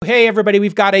Hey, everybody,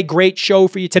 we've got a great show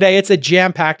for you today. It's a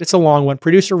jam-packed, it's a long one.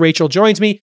 Producer Rachel joins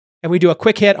me, and we do a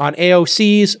quick hit on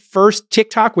AOC's first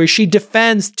TikTok, where she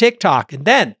defends TikTok. And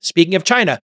then, speaking of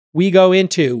China, we go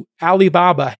into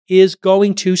Alibaba is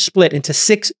going to split into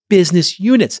 6 business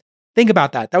units. Think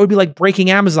about that. That would be like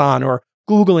breaking Amazon or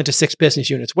Google into 6 business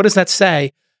units. What does that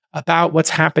say about what's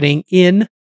happening in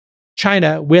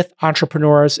China with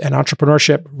entrepreneurs and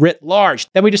entrepreneurship writ large?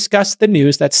 Then we discuss the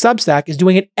news that Substack is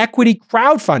doing an equity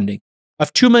crowdfunding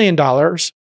of $2 million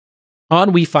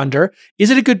on WeFunder. Is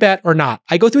it a good bet or not?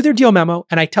 I go through their deal memo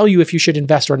and I tell you if you should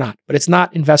invest or not, but it's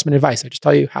not investment advice. I just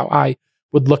tell you how I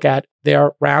would look at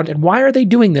their round and why are they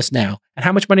doing this now and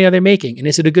how much money are they making and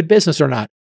is it a good business or not?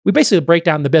 We basically break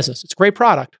down the business. It's a great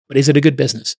product, but is it a good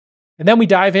business? And then we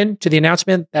dive into the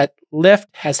announcement that Lyft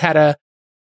has had a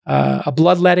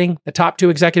bloodletting. The top 2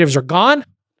 executives are gone.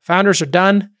 Founders are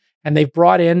done. And they've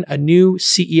brought in a new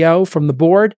CEO from the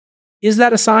board. Is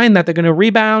that a sign that they're going to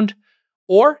rebound?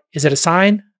 Or is it a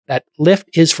sign that Lyft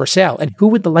is for sale? And who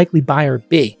would the likely buyer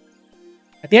be?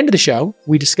 At the end of the show,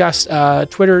 we discuss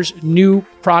Twitter's new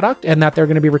product and that they're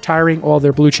going to be retiring all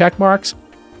their blue check marks.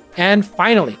 And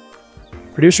finally,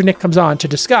 producer Nick comes on to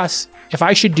discuss if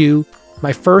I should do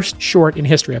my first short in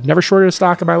history. I've never shorted a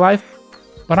stock in my life,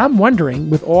 but I'm wondering,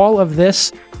 with all of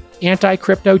this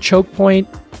anti-crypto choke point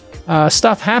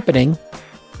stuff happening,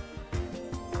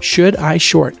 should I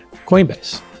short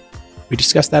Coinbase? We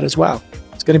discuss that as well.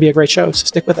 It's going to be a great show, so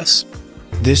stick with us.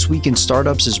 This Week in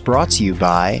Startups is brought to you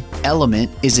by Element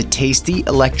is a tasty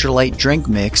electrolyte drink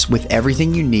mix with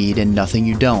everything you need and nothing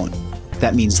you don't.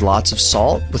 That means lots of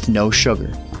salt with no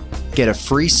sugar. Get a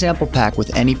free sample pack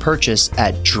with any purchase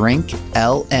at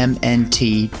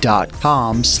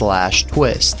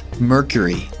drinklmnt.com/twist.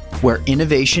 Mercury, where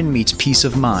innovation meets peace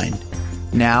of mind.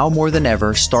 Now more than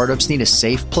ever, startups need a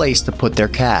safe place to put their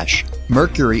cash.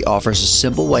 Mercury offers a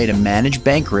simple way to manage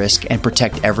bank risk and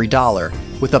protect every dollar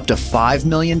with up to $5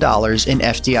 million in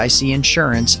FDIC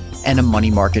insurance and a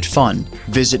money market fund.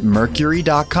 Visit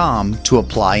mercury.com to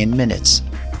apply in minutes.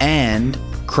 And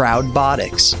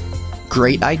Crowdbotics.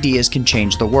 Great ideas can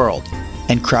change the world,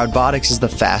 and Crowdbotics is the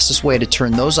fastest way to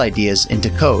turn those ideas into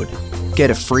code. Get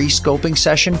a free scoping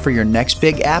session for your next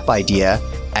big app idea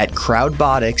at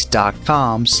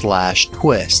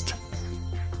crowdbotics.com/twist.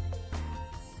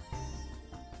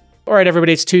 All right,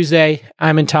 everybody, it's Tuesday.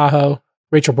 I'm in Tahoe.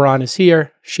 Rachel Braun is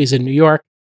here. She's in New York.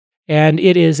 And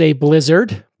it is a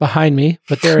blizzard behind me,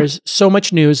 but there is so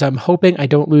much news. I'm hoping I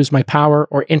don't lose my power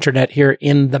or internet here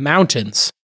in the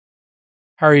mountains.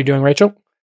 How are you doing, Rachel?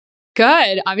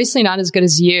 Good. Obviously not as good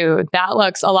as you. That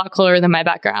looks a lot cooler than my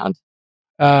background.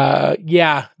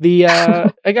 Yeah.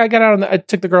 I got out I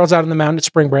took the girls out on the mountain at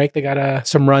spring break. They got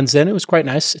some runs in. It was quite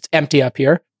nice. It's empty up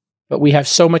here, but we have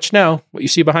so much snow. What you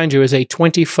see behind you is a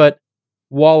 20-foot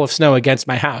wall of snow against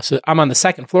my house. So I'm on the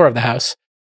 2nd floor of the house,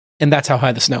 and that's how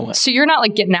high the snow was. So you're not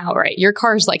like getting out, right? Your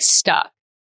car's like stuck.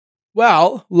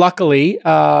 Well, luckily,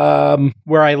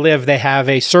 where I live, they have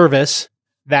a service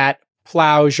that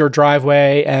plows your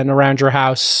driveway and around your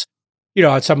house,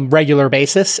 on some regular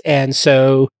basis. And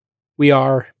so we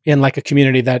are in like a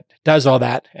community that does all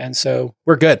that. And so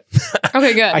we're good.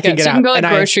 Okay, good. I can get so you out. can go like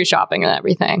grocery shopping and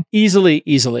everything. Easily.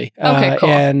 Okay, cool.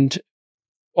 And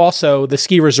also the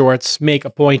ski resorts make a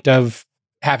point of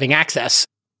having access.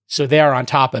 So they're on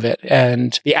top of it.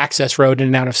 And the access road in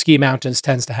and out of ski mountains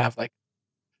tends to have like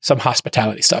some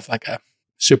hospitality stuff, like a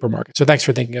supermarket. So thanks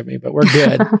for thinking of me, but we're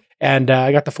good. And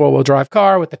I got the 4-wheel drive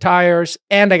car with the tires,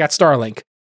 and I got Starlink.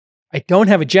 I don't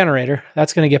have a generator.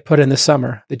 That's going to get put in this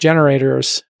summer. The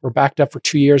generators were backed up for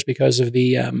 2 years because of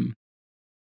the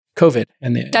COVID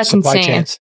and the supply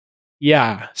chains.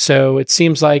 Yeah. So it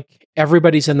seems like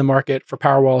everybody's in the market for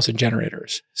Powerwalls and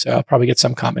generators. So I'll probably get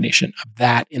some combination of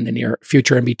that in the near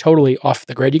future and be totally off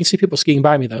the grid. You can see people skiing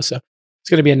by me though. So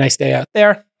it's going to be a nice day out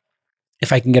there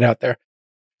if I can get out there.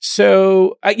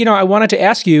 So, I wanted to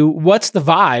ask you, what's the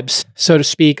vibes, so to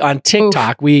speak, on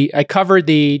TikTok? Oof. I covered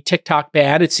the TikTok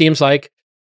ban. It seems like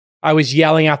I was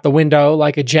yelling out the window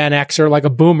like a Gen Xer, like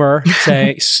a boomer,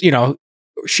 saying,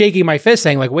 shaking my fist,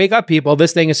 saying, like, wake up, people.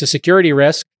 This thing is a security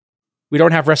risk. We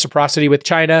don't have reciprocity with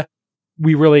China.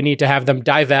 We really need to have them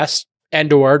divest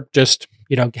and or just,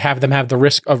 have them have the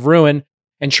risk of ruin.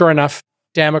 And sure enough,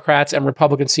 Democrats and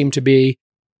Republicans seem to be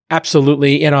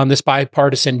absolutely in on this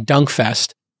bipartisan dunk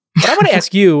fest. But I want to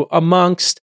ask you,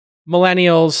 amongst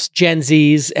millennials, Gen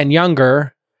Zs, and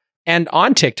younger, and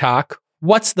on TikTok,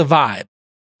 what's the vibe?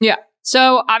 Yeah.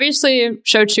 So obviously,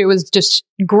 Shochu was just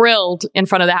grilled in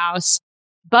front of the house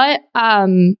But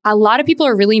a lot of people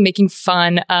are really making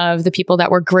fun of the people that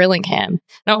were grilling him.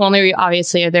 Not only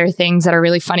obviously are there things that are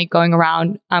really funny going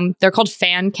around, they're called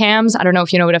fan cams. I don't know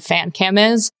if you know what a fan cam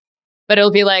is, but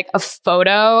it'll be like a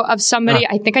photo of somebody.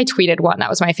 I think I tweeted one that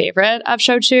was my favorite of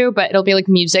show 2, but it'll be like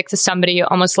music to somebody,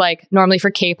 almost like normally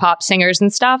for K-pop singers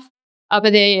and stuff. But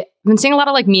I've been seeing a lot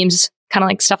of like memes, kind of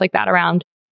like stuff like that around.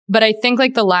 But I think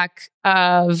like the lack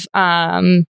of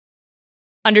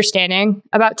understanding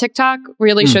about TikTok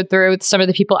really showed through with some of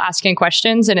the people asking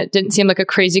questions, and it didn't seem like a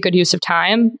crazy good use of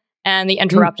time. And the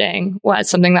interrupting was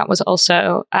something that was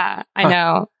also, I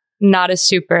know, not a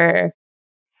super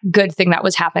good thing that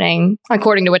was happening,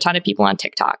 according to a ton of people on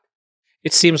TikTok.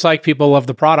 It seems like people love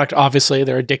the product. Obviously,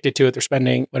 they're addicted to it. They're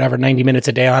spending 90 minutes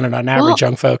a day on it on average,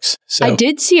 young folks. So I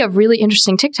did see a really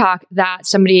interesting TikTok that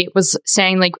somebody was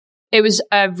saying, like, it was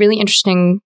a really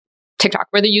interesting TikTok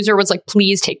where the user was like,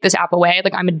 please take this app away.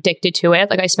 Like, I'm addicted to it.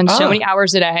 Like, I spend so many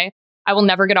hours a day. I will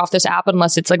never get off this app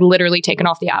unless it's like literally taken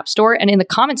off the app store. And in the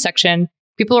comment section,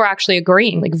 people are actually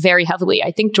agreeing like very heavily.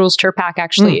 I think Jules Turpak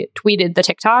actually tweeted the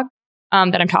TikTok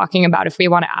that I'm talking about if we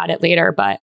want to add it later.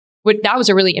 But that was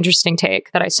a really interesting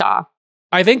take that I saw.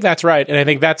 I think that's right. And I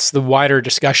think that's the wider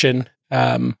discussion.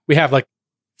 We have like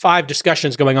 5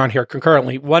 discussions going on here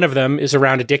concurrently. One of them is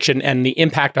around addiction and the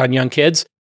impact on young kids.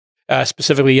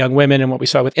 Specifically young women, and what we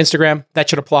saw with Instagram. That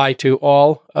should apply to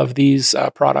all of these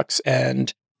products.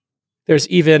 And there's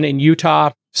even in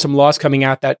Utah some laws coming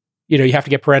out that you have to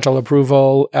get parental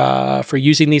approval for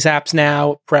using these apps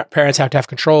now. Parents have to have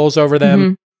controls over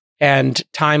them and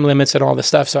time limits and all this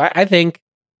stuff. So I think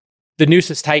the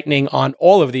noose is tightening on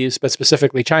all of these, but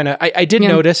specifically China. I did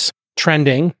notice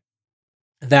trending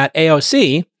that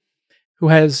AOC, who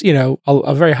has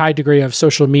a very high degree of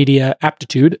social media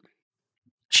aptitude.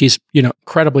 She's,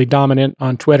 incredibly dominant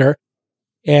on Twitter.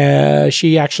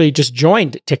 She actually just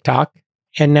joined TikTok,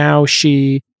 and now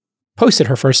she posted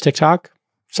her first TikTok.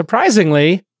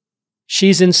 Surprisingly,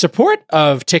 she's in support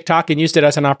of TikTok and used it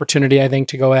as an opportunity, I think,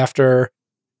 to go after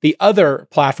the other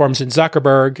platforms in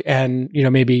Zuckerberg and,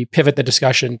 maybe pivot the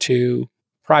discussion to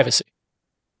privacy.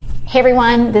 Hey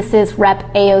everyone, this is Rep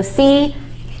AOC,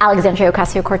 Alexandria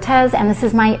Ocasio-Cortez, and this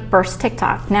is my first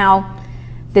TikTok. Now,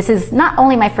 this is not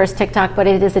only my first TikTok, but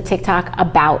it is a TikTok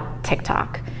about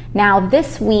TikTok. Now,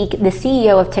 this week, the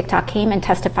CEO of TikTok came and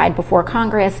testified before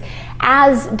Congress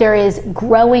as there is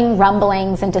growing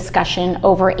rumblings and discussion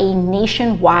over a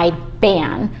nationwide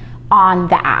ban on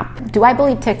the app. Do I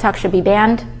believe TikTok should be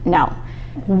banned? No.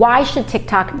 Why should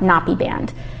TikTok not be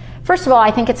banned? First of all,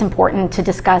 I think it's important to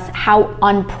discuss how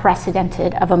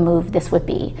unprecedented of a move this would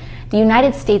be. The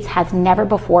United States has never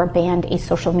before banned a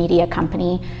social media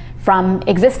company from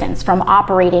existence, from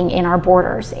operating in our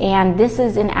borders. And this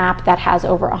is an app that has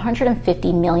over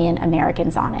 150 million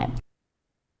Americans on it.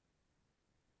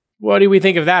 What do we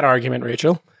think of that argument,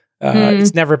 Rachel?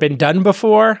 It's never been done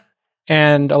before,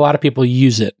 and a lot of people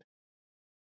use it.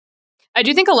 I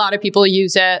do think a lot of people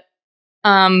use it.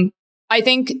 I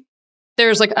think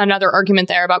there's like another argument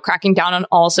there about cracking down on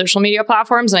all social media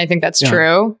platforms. And I think that's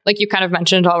true. Like you kind of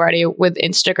mentioned already with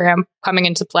Instagram coming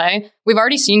into play. We've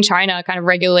already seen China kind of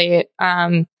regulate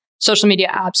social media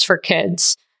apps for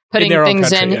kids, putting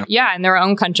things in their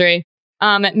own country.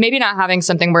 Maybe not having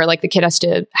something where like the kid has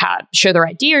to show their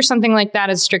ID or something like that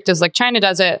as strict as like China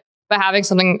does it, but having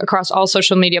something across all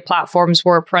social media platforms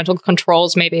where parental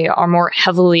controls maybe are more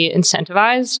heavily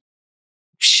incentivized.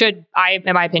 In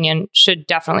my opinion, should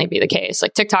definitely be the case.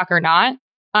 Like TikTok or not.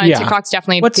 TikTok's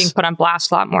definitely being put on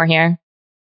blast a lot more here.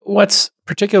 What's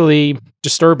particularly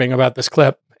disturbing about this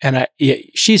clip, and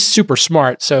she's super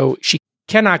smart, so she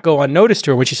cannot go unnoticed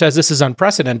to her when she says this is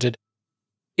unprecedented.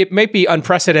 It might be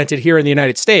unprecedented here in the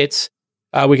United States.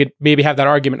 We could maybe have that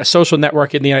argument, a social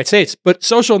network in the United States. But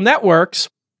social networks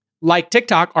like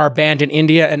TikTok are banned in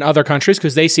India and other countries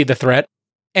because they see the threat.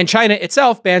 And China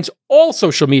itself bans all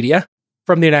social media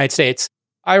from the United States,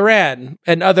 Iran,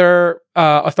 and other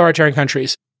authoritarian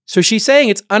countries. So she's saying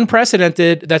it's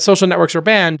unprecedented that social networks are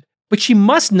banned, but she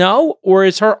must know, or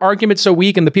is her argument so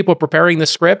weak and the people preparing the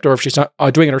script, or if she's not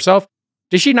doing it herself,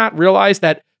 does she not realize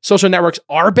that social networks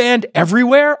are banned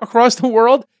everywhere across the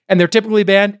world, and they're typically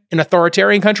banned in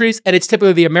authoritarian countries, and it's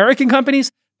typically the American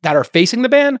companies that are facing the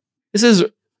ban? This is,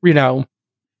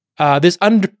 this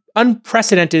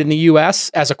unprecedented in the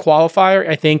US as a qualifier,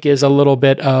 I think, is a little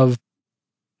bit of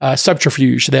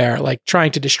subterfuge there, like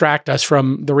trying to distract us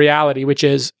from the reality, which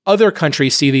is other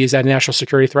countries see these as national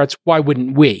security threats. Why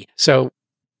wouldn't we? So,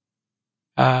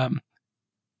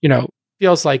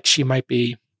 feels like she might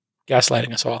be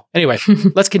gaslighting us all. Anyway,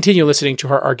 let's continue listening to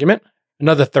her argument.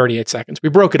 Another 38 seconds. We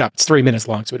broke it up. It's 3 minutes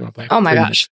long, so we don't want to play. Oh my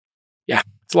gosh. Yeah,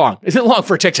 It's long. Isn't it long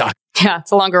for TikTok? Yeah,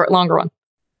 it's a longer one.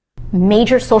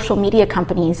 Major social media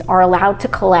companies are allowed to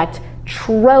collect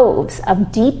troves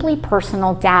of deeply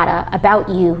personal data about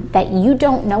you that you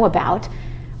don't know about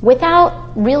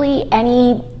without really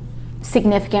any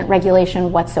significant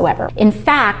regulation whatsoever. In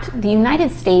fact, the United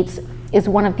States is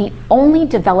one of the only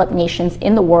developed nations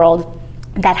in the world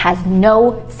that has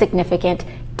no significant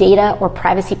data or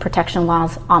privacy protection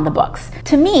laws on the books.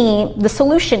 To me, the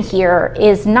solution here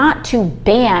is not to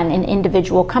ban an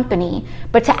individual company,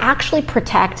 but to actually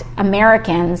protect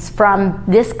Americans from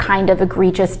this kind of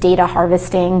egregious data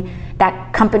harvesting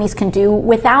that companies can do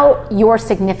without your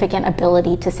significant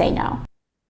ability to say no.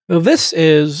 Well, this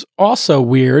is also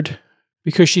weird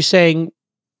because she's saying,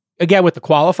 again, with the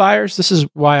qualifiers, this is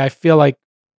why I feel like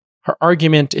her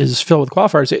argument is filled with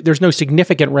qualifiers. There's no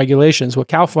significant regulations. Well,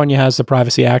 California has the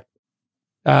Privacy Act.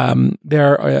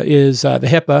 There is the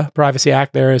HIPAA Privacy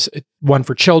Act. There is one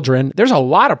for children. There's a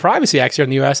lot of privacy acts here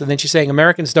in the U.S. And then she's saying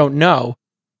Americans don't know.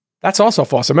 That's also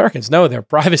false. Americans know their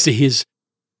privacy is,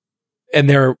 and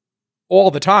they're all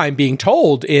the time being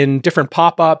told in different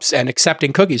pop-ups and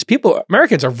accepting cookies.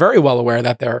 Americans are very well aware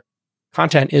that their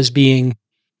content is being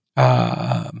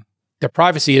their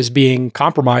privacy is being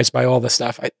compromised by all this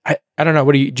stuff. I don't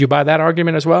know. Do you buy that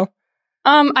argument as well?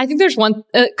 I think there's one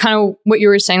kind of what you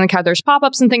were saying, like how there's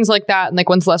pop-ups and things like that. And like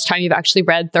when's the last time you've actually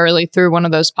read thoroughly through one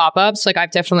of those pop-ups? Like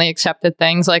I've definitely accepted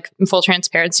things like in full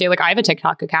transparency. Like I have a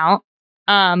TikTok account.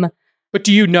 But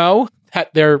do you know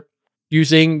that they're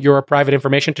using your private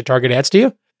information to target ads to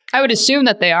you? I would assume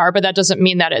that they are, but that doesn't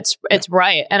mean that it's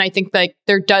right. And I think like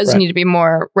there does need to be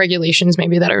more regulations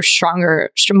maybe that are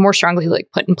more strongly like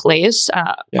put in place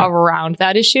around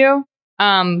that issue.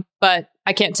 But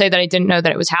I can't say that I didn't know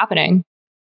that it was happening.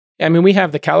 I mean, we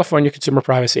have the California Consumer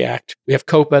Privacy Act. We have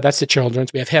COPA, that's the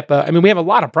children's. We have HIPAA. I mean, we have a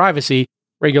lot of privacy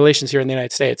regulations here in the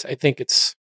United States. I think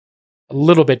it's a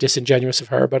little bit disingenuous of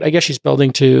her, but I guess she's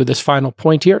building to this final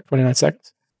point here, 29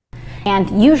 seconds.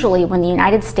 And usually when the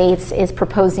United States is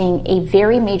proposing a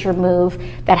very major move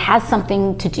that has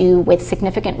something to do with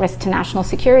significant risk to national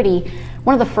security,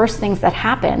 one of the first things that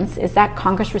happens is that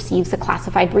Congress receives a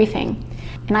classified briefing.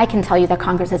 And I can tell you that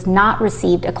Congress has not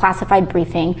received a classified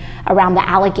briefing around the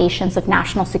allegations of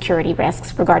national security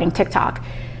risks regarding TikTok.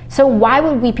 So why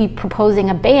would we be proposing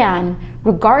a ban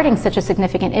regarding such a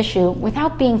significant issue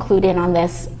without being clued in on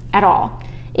this at all?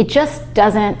 It just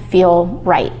doesn't feel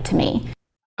right to me.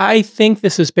 I think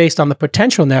this is based on the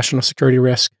potential national security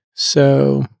risk.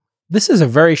 So this is a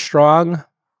very strong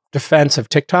defense of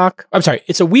TikTok. I'm sorry,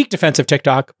 it's a weak defense of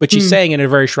TikTok, but she's saying it in a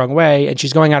very strong way, and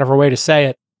she's going out of her way to say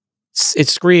it. It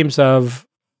screams of,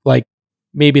 like,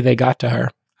 maybe they got to her.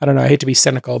 I don't know. I hate to be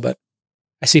cynical, but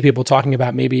I see people talking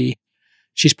about maybe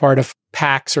she's part of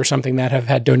PACs or something that have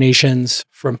had donations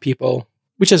from people,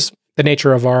 which is the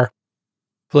nature of our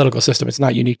political system. It's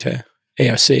not unique to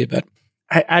AOC, but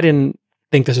I didn't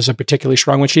think this was a particularly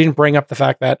strong one. She didn't bring up the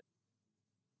fact that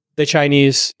the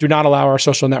Chinese do not allow our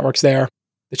social networks there.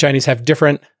 The Chinese have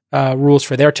different rules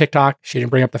for their TikTok. She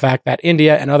didn't bring up the fact that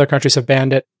India and other countries have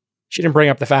banned it. She didn't bring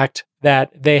up the fact that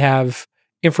they have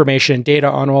information and data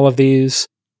on all of these.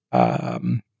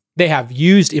 They have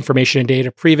used information and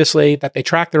data previously, that they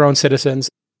track their own citizens,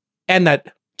 and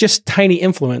that just tiny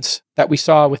influence that we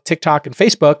saw with TikTok and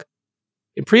Facebook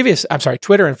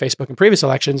Twitter and Facebook in previous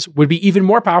elections would be even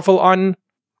more powerful on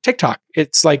TikTok.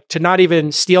 It's like to not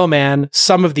even steelman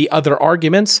some of the other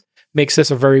arguments makes this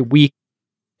a very weak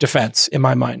defense in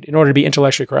my mind. In order to be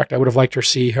intellectually correct, I would have liked to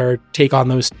see her take on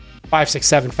those 5, 6,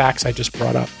 7 facts I just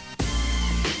brought up.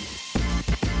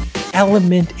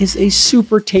 Element is a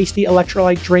super tasty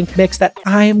electrolyte drink mix that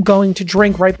I am going to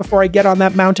drink right before I get on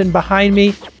that mountain behind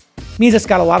me. It means it's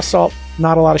got a lot of salt,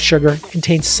 not a lot of sugar. It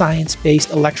contains science-based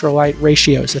electrolyte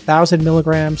ratios: 1,000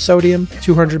 milligrams sodium,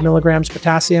 200 milligrams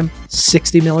potassium,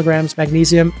 60 milligrams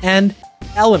magnesium, and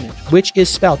Element, which is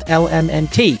spelled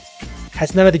LMNT.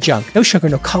 Has none of the junk. No sugar,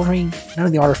 no coloring, none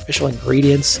of the artificial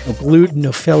ingredients, no gluten,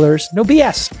 no fillers, no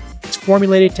BS. It's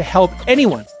formulated to help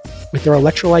anyone with their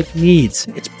electrolyte needs.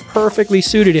 It's perfectly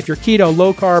suited if you're keto,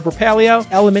 low carb, or paleo.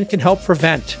 Element can help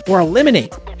prevent or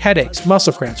eliminate headaches,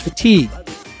 muscle cramps, fatigue,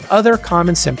 other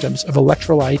common symptoms of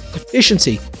electrolyte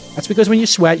deficiency. That's because when you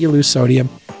sweat, you lose sodium.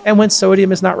 And when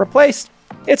sodium is not replaced,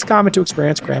 it's common to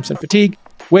experience cramps and fatigue,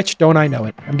 which, don't I know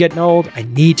it? I'm getting old. I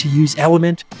need to use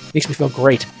Element. Makes me feel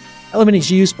great. Element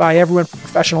is used by everyone from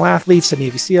professional athletes to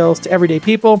Navy SEALs to everyday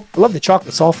people. I love the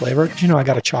chocolate salt flavor because, I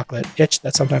got a chocolate itch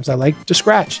that sometimes I like to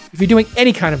scratch. If you're doing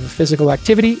any kind of a physical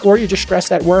activity or you're just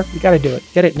stressed at work, you got to do it.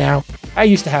 Get it now. I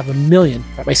used to have 1 million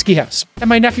at my ski house. And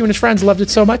my nephew and his friends loved it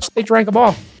so much, they drank them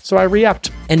all. So I re-upped.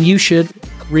 And you should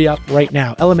re-up right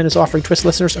now. Element is offering Twist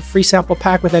listeners a free sample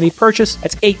pack with any purchase.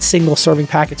 That's 8 single-serving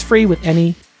packets free with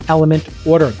any Element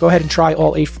order. Go ahead and try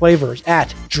all 8 flavors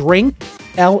at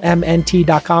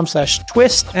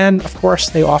drinklmnt.com/twist. And of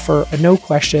course, they offer a no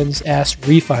questions asked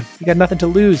refund. You got nothing to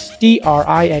lose.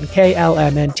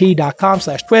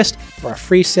 drinklmnt.com/twist for a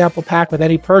free sample pack with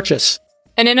any purchase.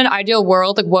 And in an ideal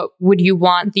world, like, what would you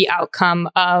want the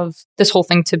outcome of this whole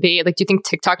thing to be? Like, do you think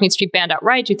TikTok needs to be banned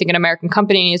outright? Do you think an American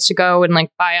company needs to go and like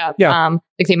buy up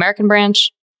like the American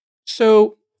branch?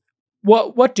 So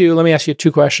let me ask you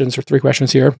 2 questions or 3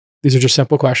 questions here. These are just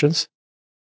simple questions.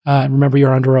 Remember,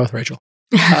 you're under oath, Rachel.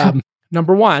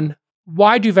 Number 1,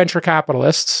 why do venture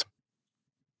capitalists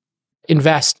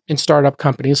invest in startup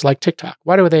companies like TikTok?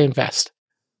 Why do they invest?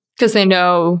 Because they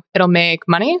know it'll make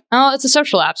money. Oh, it's a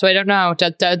social app, so I don't know.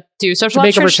 Do social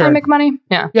apps traditionally make money?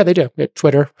 Yeah, they do.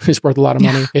 Twitter is worth a lot of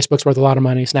money. Facebook's worth a lot of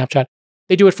money. Snapchat,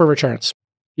 they do it for returns.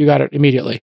 You got it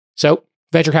immediately. So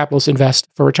venture capitalists invest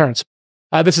for returns.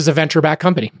 This is a venture-backed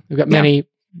company. We've got many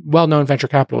well-known venture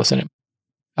capitalists in it.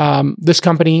 This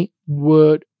company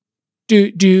would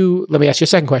do. Let me ask you a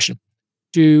second question.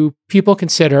 Do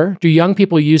young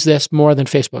people use this more than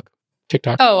Facebook,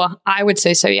 TikTok? Oh, I would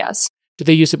say so, yes. Do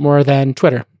they use it more than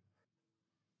Twitter?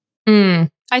 I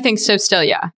think so still,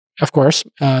 yeah. Of course,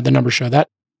 the numbers show that.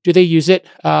 Do they use it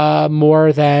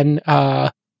more than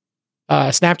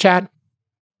Snapchat,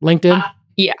 LinkedIn?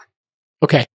 Yeah.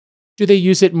 Okay. Do they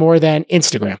use it more than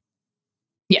Instagram?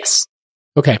 Yes.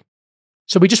 Okay.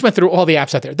 So we just went through all the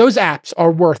apps out there. Those apps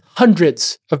are worth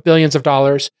hundreds of billions of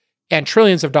dollars and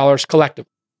trillions of dollars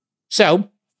collectively. So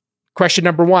question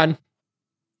number 1,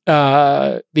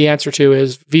 the answer to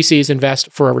is VCs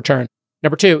invest for a return.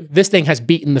 Number 2, this thing has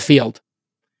beaten the field.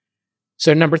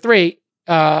 So number 3,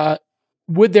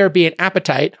 would there be an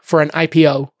appetite for an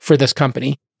IPO for this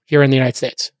company here in the United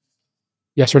States?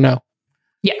 Yes or no?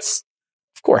 Yes.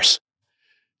 Of course.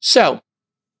 So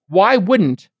why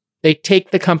wouldn't they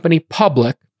take the company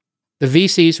public, the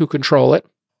VCs who control it,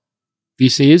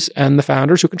 VCs and the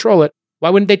founders who control it?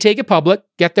 Why wouldn't they take it public,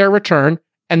 get their return,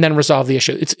 and then resolve the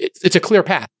issue? It's a clear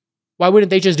path. Why wouldn't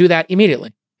they just do that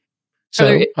immediately?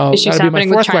 So that'll be my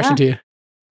 4th question to you.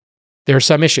 There's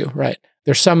some issue, right?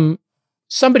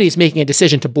 Somebody's making a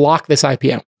decision to block this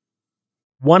IPO.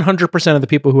 100% of the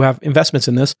people who have investments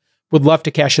in this would love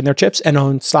to cash in their chips and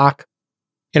own stock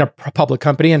in a public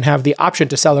company and have the option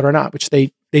to sell it or not, which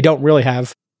they don't really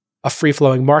have a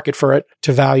free-flowing market for it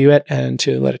to value it and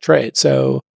to let it trade.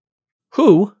 So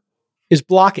who is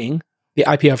blocking the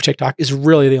IPO of TikTok is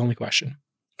really the only question.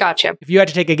 Gotcha. If you had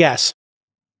to take a guess,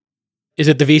 is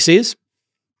it the VCs?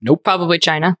 Nope. Probably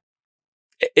China.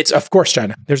 It's of course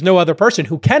China. There's no other person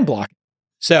who can block it.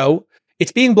 So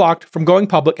it's being blocked from going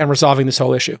public and resolving this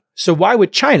whole issue. So why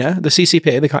would China, the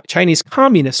CCP, the Chinese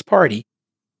Communist Party,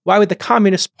 why would the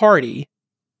Communist Party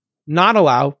not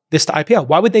allow this to IPO?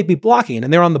 Why would they be blocking it?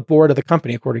 And they're on the board of the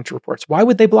company, according to reports. Why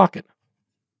would they block it?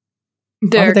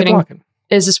 Why would they block it?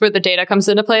 Is this where the data comes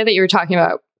into play that you were talking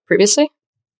about previously?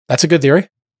 That's a good theory.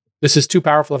 This is too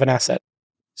powerful of an asset.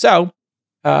 So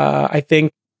I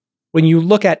think when you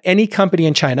look at any company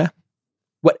in China,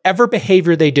 whatever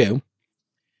behavior they do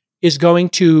is going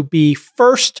to be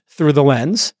first through the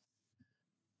lens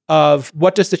of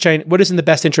what is in the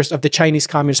best interest of the Chinese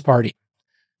Communist Party.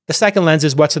 The second lens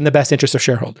is what's in the best interest of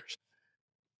shareholders.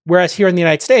 Whereas here in the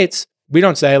United States, we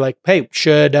don't say like, hey,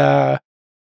 should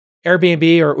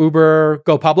Airbnb or Uber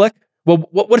go public? Well,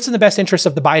 what's in the best interest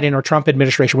of the Biden or Trump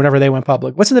administration whenever they went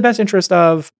public? What's in the best interest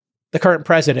of the current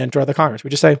president or the Congress? We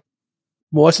just say,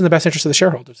 well, what's in the best interest of the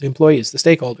shareholders, the employees, the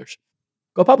stakeholders?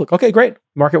 Go public. Okay, great.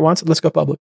 Market wants it. Let's go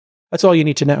public. That's all you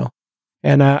need to know.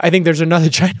 And I think there's another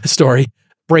China story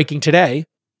breaking today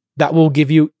that will give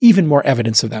you even more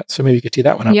evidence of that. So maybe you could tee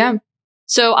that one up. Yeah.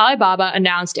 So Alibaba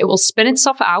announced it will spin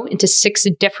itself out into 6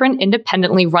 different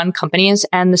independently run companies,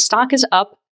 and the stock is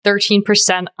up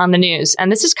 13% on the news.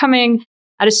 And this is coming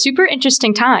at a super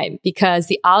interesting time because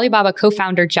the Alibaba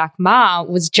co-founder Jack Ma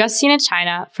was just seen in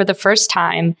China for the first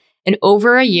time in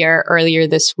over a year earlier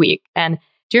this week. And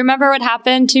do you remember what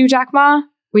happened to Jack Ma?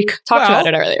 We talked about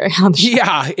it earlier.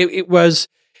 Yeah, it was,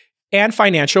 and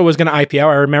Financial was going to IPO.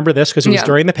 I remember this because it was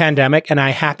during the pandemic, and I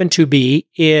happened to be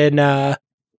in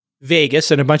Vegas,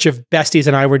 and a bunch of besties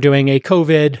and I were doing a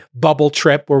COVID bubble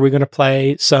trip where we're going to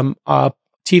play some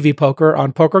TV poker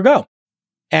on Poker Go.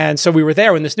 And so we were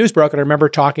there when this news broke, and I remember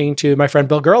talking to my friend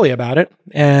Bill Gurley about it.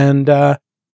 And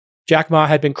Jack Ma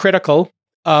had been critical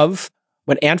of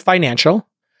when Ant Financial,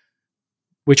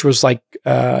 which was like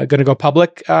going to go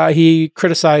public, he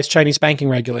criticized Chinese banking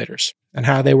regulators and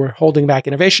how they were holding back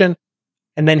innovation.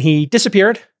 And then he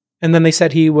disappeared. And then they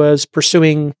said he was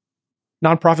pursuing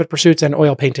nonprofit pursuits and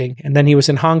oil painting. And then he was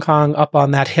in Hong Kong up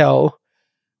on that hill,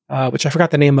 which I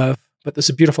forgot the name of, but there's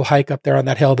a beautiful hike up there on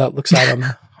that hill that looks out on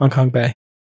the Hong Kong Bay.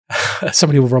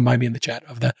 Somebody will remind me in the chat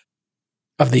of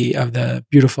the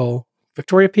beautiful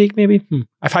Victoria Peak, maybe.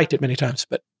 I've hiked it many times,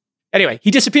 but anyway,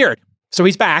 he disappeared. So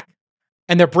he's back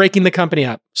and they're breaking the company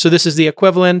up. So this is the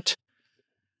equivalent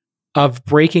of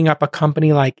breaking up a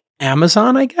company like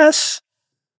Amazon, I guess?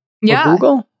 Yeah. Or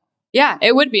Google? Yeah,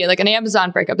 it would be like an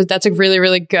Amazon breakup, but that's a really,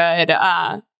 really good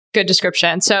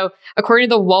description. So according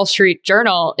to the Wall Street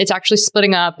Journal, it's actually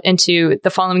splitting up into the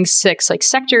following 6 like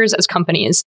sectors as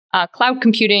companies: cloud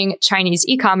computing, Chinese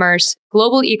e-commerce,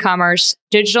 global e-commerce,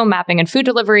 digital mapping and food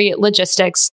delivery,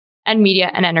 logistics, and media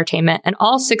and entertainment. And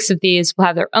all 6 of these will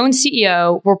have their own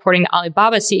CEO, reporting to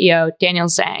Alibaba CEO Daniel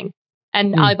Zhang.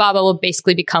 And Alibaba will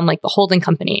basically become like the holding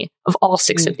company of all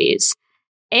 6 of these.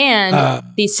 And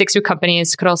these 6 new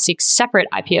companies could all seek separate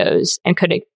IPOs and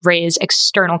could raise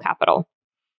external capital.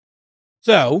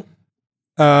 So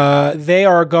they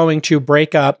are going to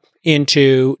break up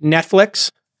into Netflix,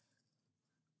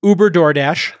 Uber,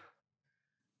 DoorDash,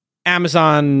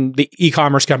 Amazon, the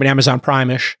e-commerce company, Amazon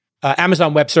Prime-ish,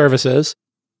 Amazon Web Services,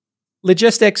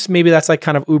 logistics, maybe that's like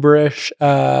kind of Uber-ish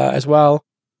as well,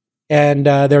 and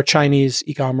their Chinese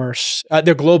e-commerce,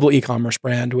 their global e-commerce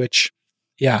brand, which,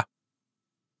 yeah.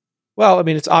 Well, I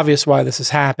mean, it's obvious why this is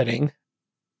happening.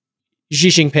 Xi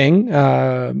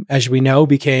Jinping, as we know,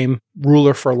 became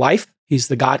ruler for life. He's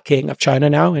the God King of China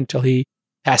now until he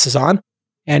passes on,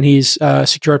 and he's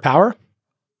secured power.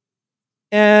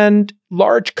 And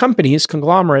large companies,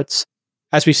 conglomerates,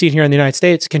 as we've seen here in the United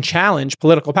States, can challenge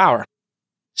political power.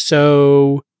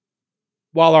 So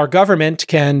while our government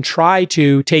can try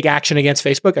to take action against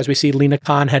Facebook, as we see Lina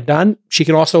Khan had done, she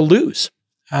can also lose.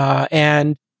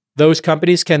 And those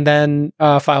companies can then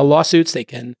file lawsuits. They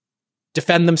can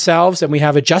defend themselves. And we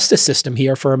have a justice system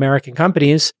here for American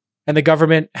companies. And the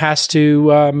government has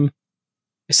to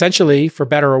essentially, for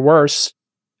better or worse,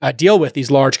 deal with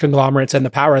these large conglomerates and the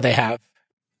power they have.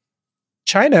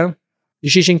 China,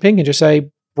 Xi Jinping can just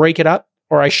say, break it up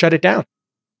or I shut it down.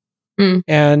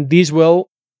 And these will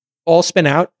all spin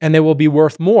out and they will be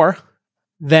worth more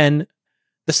than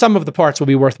the sum of the parts will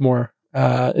be worth more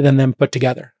than them put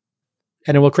together.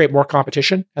 And it will create more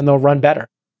competition and they'll run better,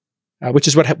 which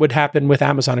is what would happen with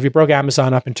Amazon. If you broke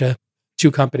Amazon up into 2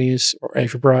 companies, or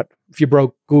if you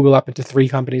broke Google up into 3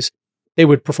 companies, they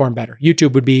would perform better.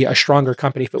 YouTube would be a stronger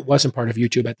company if it wasn't part of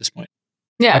YouTube at this point.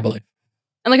 Yeah. I believe.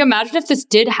 And like, imagine if this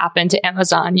did happen to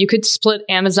Amazon. You could split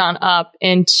Amazon up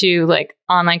into like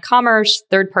online commerce,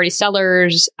 third-party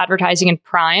sellers, advertising, and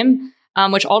Prime,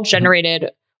 which all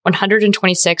generated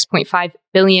 126.5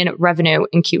 billion revenue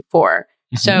in Q4.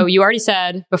 So you already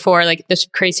said before, like, this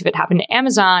would be crazy if it happened to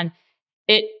Amazon.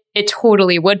 It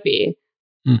totally would be.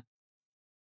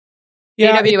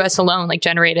 Yeah, AWS alone like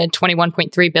generated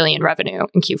 21.3 billion revenue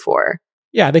in Q4.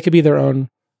 Yeah, they could be their own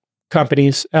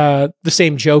companies. The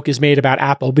same joke is made about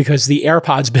Apple because the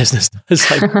AirPods business is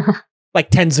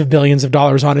like tens of billions of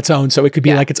dollars on its own. So it could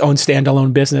be like its own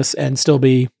standalone business and still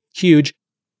be huge.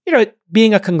 You know,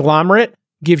 being a conglomerate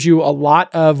gives you a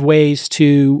lot of ways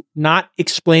to not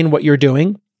explain what you're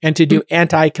doing and to do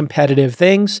anti-competitive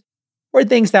things or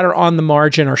things that are on the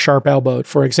margin or sharp-elbowed.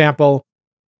 For example,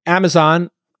 Amazon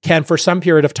can, for some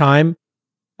period of time,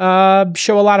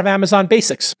 show a lot of Amazon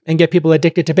basics and get people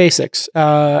addicted to basics.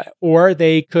 Or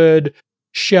they could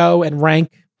show and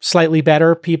rank slightly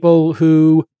better people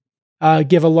who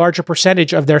give a larger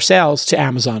percentage of their sales to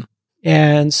Amazon.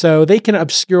 And so they can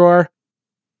obscure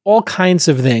all kinds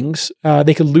of things.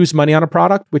 They could lose money on a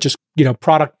product, which is,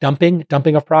 product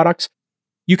dumping of products.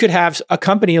 You could have a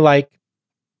company like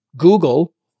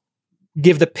Google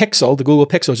give the Google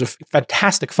Pixel is a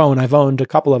fantastic phone. I've owned a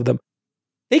couple of them.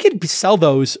 They could sell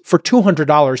those for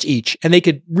 $200 each, and they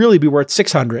could really be worth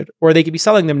 $600. Or they could be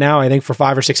selling them now, I think, for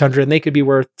 $500 or $600, and they could be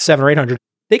worth $700 or $800.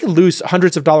 They could lose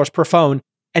hundreds of dollars per phone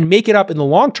and make it up in the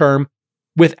long term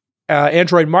with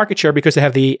Android market share because they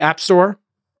have the App Store,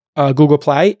 Google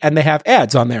Play, and they have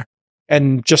ads on there,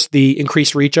 and just the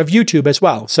increased reach of YouTube as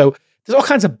well. So there's all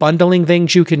kinds of bundling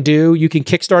things you can do. You can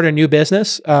kickstart a new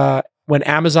business. When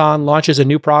Amazon launches a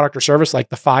new product or service like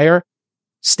the Fire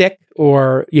Stick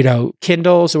or,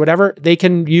 Kindles or whatever, they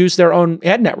can use their own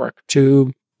ad network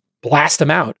to blast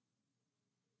them out.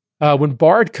 When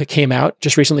Bard came out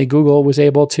just recently, Google was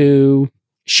able to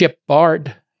ship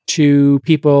Bard to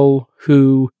people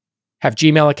who have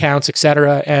Gmail accounts,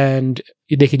 etc., and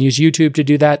they can use YouTube to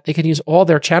do that. They can use all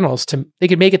their channels they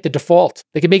can make it the default.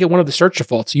 They can make it one of the search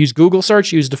defaults. Use Google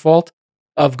search, use default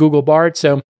of Google Bard.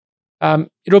 So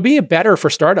it'll be better for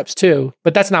startups too,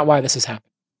 but that's not why this is happening.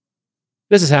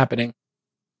 This is happening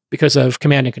because of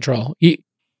command and control.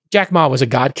 Jack Ma was a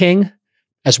god king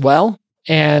as well,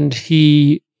 and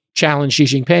he challenged Xi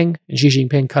Jinping, and Xi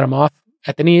Jinping cut him off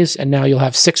at the knees, and now you'll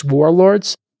have 6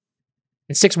 warlords.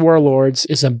 And 6 warlords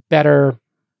is a better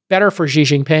for Xi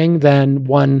Jinping than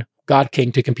one god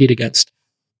king to compete against.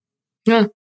 Yeah.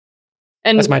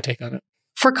 And that's my take on it.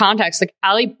 For context, like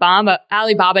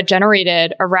Alibaba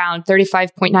generated around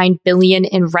 35.9 billion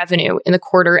in revenue in the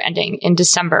quarter ending in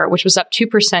December, which was up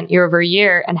 2% year over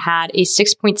year, and had a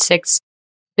 $6.6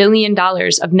 billion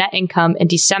of net income in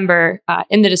December,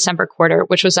 in the December quarter,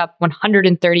 which was up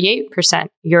 138%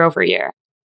 year over year.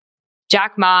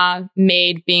 Jack Ma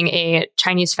made being a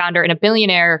Chinese founder and a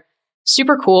billionaire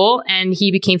super cool, and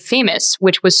he became famous,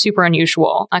 which was super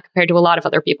unusual compared to a lot of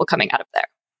other people coming out of there.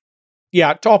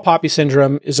 Yeah, tall poppy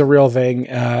syndrome is a real thing.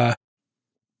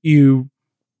 You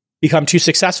become too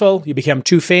successful, you become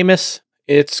too famous,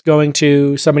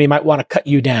 somebody might want to cut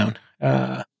you down.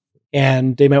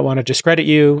 And they might want to discredit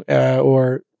you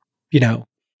or,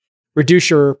 reduce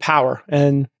your power.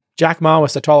 And Jack Ma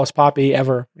was the tallest poppy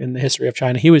ever in the history of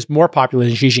China. He was more popular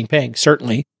than Xi Jinping,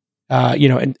 certainly.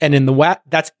 And in the West,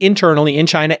 that's internally in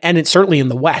China, and it's certainly in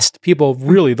the West. People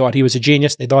really thought he was a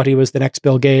genius. They thought he was the next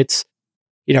Bill Gates,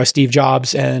 Steve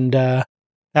Jobs. And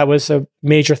that was a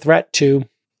major threat to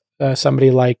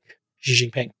somebody like Xi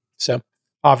Jinping. So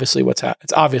obviously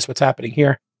it's obvious what's happening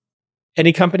here.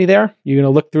 Any company there, you're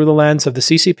going to look through the lens of the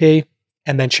CCP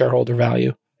and then shareholder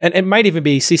value. And it might even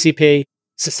be CCP,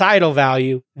 societal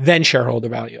value, then shareholder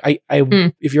value.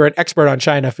 If you're an expert on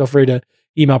China, feel free to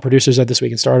email producers at This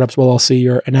Week in Startups. We'll all see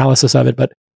your analysis of it.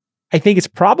 But I think it's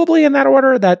probably in that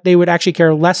order that they would actually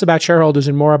care less about shareholders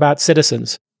and more about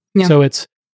citizens. Yeah. So it's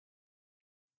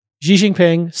Xi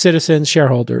Jinping, citizens,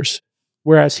 shareholders.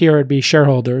 Whereas here it'd be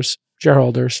shareholders,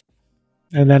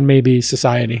 and then maybe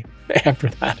society after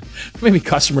that. Maybe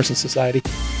customers and society.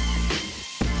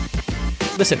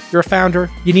 Listen, you're a founder.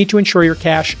 You need to ensure your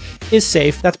cash is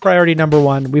safe. That's priority number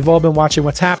one. We've all been watching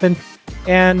what's happened,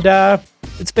 and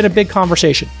it's been a big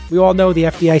conversation. We all know the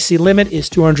FDIC limit is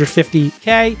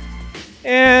 $250K,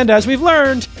 and as we've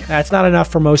learned, that's not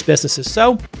enough for most businesses.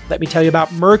 So let me tell you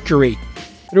about Mercury.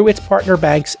 Through its partner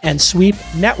banks and sweep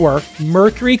network,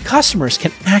 Mercury customers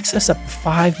can access up to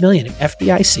 $5 million in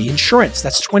FDIC insurance.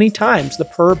 That's 20 times the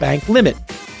per bank limit.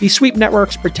 These sweep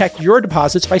networks protect your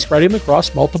deposits by spreading them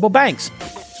across multiple banks,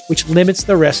 which limits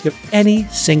the risk of any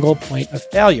single point of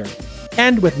failure.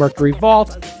 And with Mercury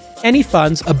Vault, any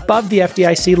funds above the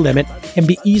FDIC limit can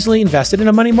be easily invested in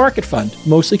a money market fund,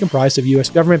 mostly comprised of U.S.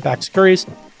 government-backed securities.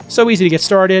 So easy to get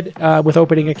started with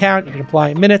opening an account. You can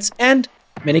apply in minutes, and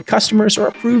many customers are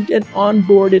approved and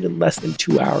onboarded in less than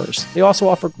 2 hours. They also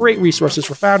offer great resources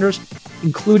for founders,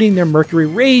 including their Mercury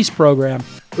Raise program,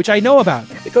 which I know about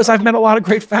because I've met a lot of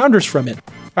great founders from it.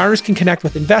 Founders can connect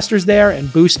with investors there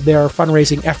and boost their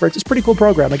fundraising efforts. It's a pretty cool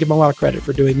program. I give them a lot of credit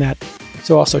for doing that.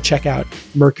 So also check out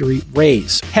Mercury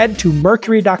Raise. Head to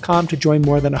mercury.com to join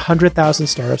more than 100,000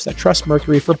 startups that trust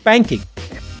Mercury for banking.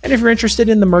 And if you're interested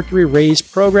in the Mercury Raise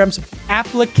programs,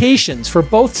 applications for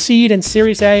both Seed and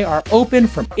Series A are open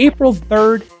from April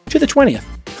 3rd to the 20th.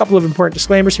 A couple of important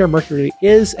disclaimers here. Mercury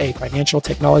is a financial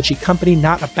technology company,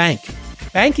 not a bank.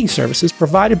 Banking services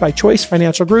provided by Choice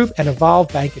Financial Group and Evolve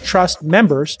Bank and Trust,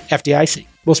 members FDIC.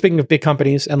 Well, speaking of big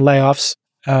companies and layoffs,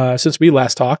 since we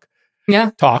last talked,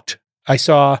 I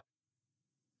saw,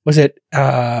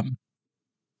 I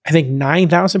think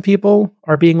 9,000 people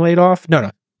are being laid off.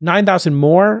 No, 9,000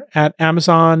 more at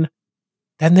Amazon.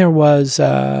 Then there was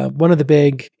one of the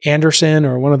big Anderson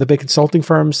or one of the big consulting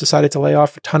firms decided to lay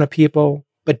off a ton of people,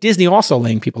 but Disney also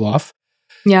laying people off.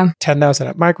 Yeah. 10,000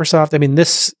 at Microsoft. I mean,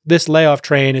 this layoff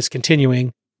train is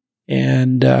continuing.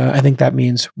 And I think that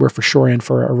means we're for sure in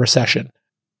for a recession.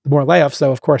 The more layoffs,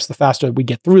 though, of course, the faster we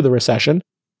get through the recession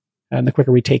and the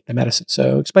quicker we take the medicine.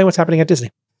 So explain what's happening at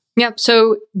Disney. Yeah.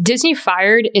 So Disney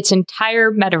fired its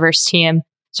entire metaverse team.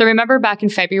 So remember back in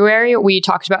February, we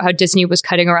talked about how Disney was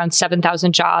cutting around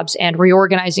 7,000 jobs and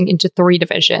reorganizing into 3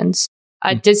 divisions.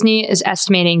 Disney is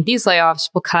estimating these layoffs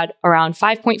will cut around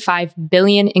 $5.5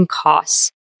 billion in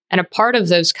costs. And a part of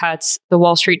those cuts, the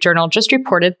Wall Street Journal just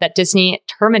reported that Disney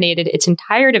terminated its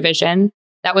entire division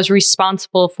that was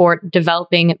responsible for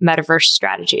developing metaverse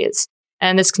strategies.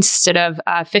 And this consisted of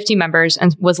 50 members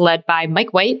and was led by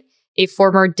Mike White, a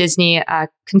former Disney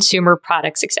consumer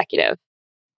products executive.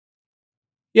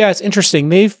 Yeah, it's interesting.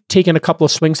 They've taken a couple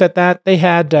of swings at that. They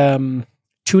had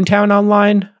Toontown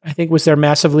Online, I think was their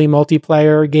massively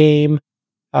multiplayer game.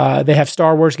 They have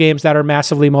Star Wars games that are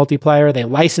massively multiplayer. They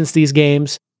license these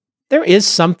games. There is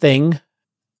something.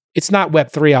 It's not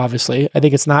Web3, obviously. I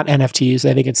think it's not NFTs.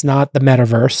 I think it's not the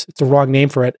metaverse. It's the wrong name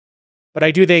for it. But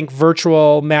I do think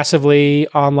virtual, massively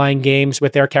online games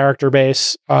with their character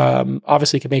base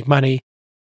obviously can make money.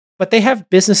 But they have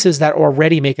businesses that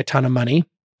already make a ton of money,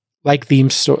 like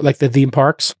like the theme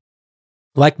parks,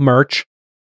 like merch,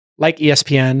 like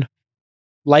ESPN,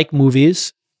 like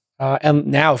movies, and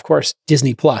now, of course,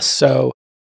 Disney Plus. So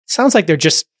it sounds like they're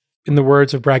just, in the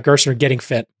words of Brad Gerstner, getting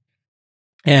fit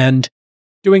and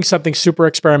doing something super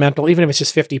experimental. Even if it's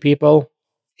just 50 people,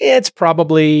 it's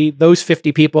probably those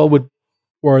 50 people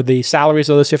or the salaries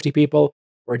of those 50 people,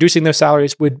 reducing those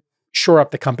salaries would shore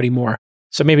up the company more.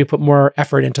 So maybe put more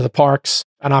effort into the parks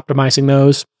and optimizing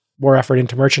those, more effort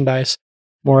into merchandise,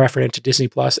 more effort into Disney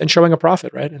Plus, and showing a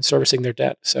profit, right? And servicing their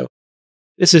debt. So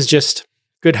this is just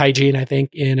good hygiene, I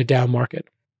think, in a down market.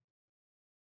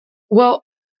 Well,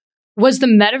 was the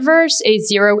metaverse a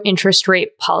zero interest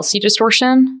rate policy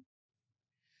distortion?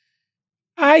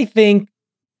 I think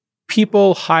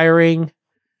people hiring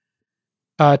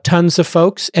tons of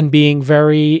folks and being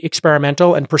very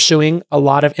experimental and pursuing a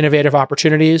lot of innovative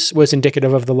opportunities was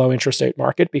indicative of the low interest rate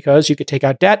market, because you could take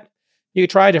out debt, you could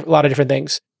try a lot of different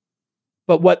things.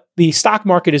 But what the stock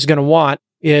market is going to want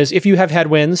is, if you have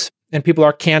headwinds and people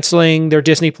are canceling their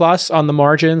Disney Plus on the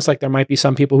margins, like there might be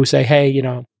some people who say, hey,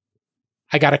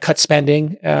 I got to cut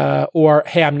spending, or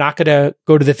hey, I'm not going to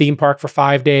go to the theme park for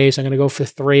 5 days, I'm going to go for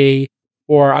 3,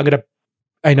 or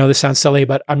I know this sounds silly,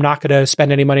 but I'm not going to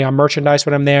spend any money on merchandise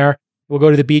when I'm there. We'll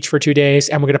go to the beach for 2 days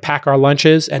and we're going to pack our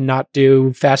lunches and not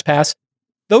do Fast Pass.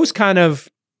 Those kind of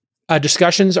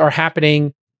discussions are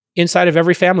happening inside of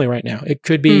every family right now. It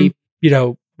could be,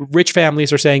 rich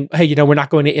families are saying, hey, we're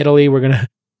not going to Italy. We're going to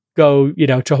go,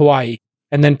 to Hawaii.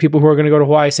 And then people who are going to go to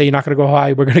Hawaii say, you're not going to go to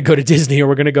Hawaii. We're going to go to Disney, or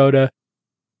we're going to go to,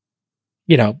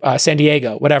 San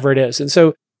Diego, whatever it is. And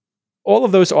so all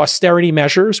of those austerity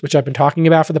measures, which I've been talking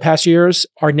about for the past years,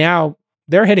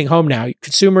 they're hitting home now.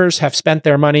 Consumers have spent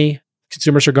their money.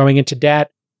 Consumers are going into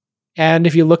debt. And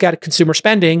if you look at consumer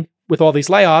spending with all these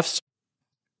layoffs,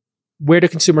 where do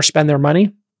consumers spend their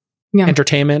money? Yeah.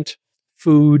 Entertainment,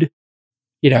 food,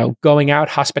 going out,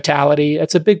 hospitality.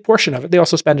 It's a big portion of it. They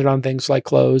also spend it on things like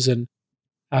clothes and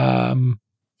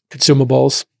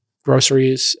consumables,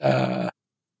 groceries, and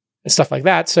stuff like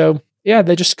that. So yeah,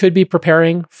 they just could be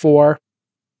preparing for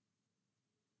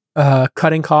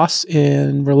cutting costs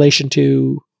in relation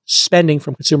to spending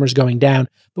from consumers going down.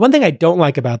 The one thing I don't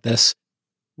like about this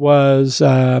was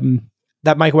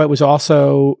that Mike White was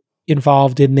also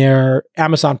involved in their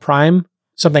Amazon Prime,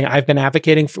 something I've been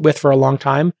advocating for a long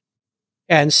time.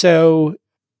 And so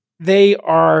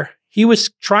he was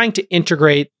trying to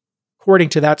integrate, according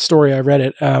to that story, I read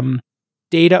it,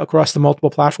 data across the multiple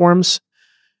platforms,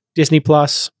 Disney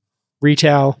Plus,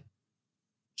 retail,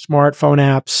 smartphone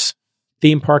apps,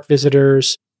 theme park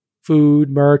visitors, food,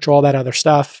 merch, all that other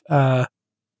stuff.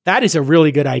 That is a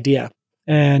really good idea.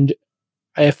 And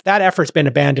if that effort's been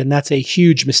abandoned, that's a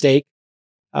huge mistake.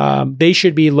 They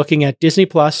should be looking at Disney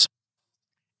Plus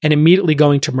and immediately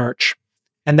going to merch.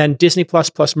 And then Disney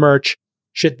Plus merch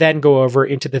should then go over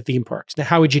into the theme parks. Now,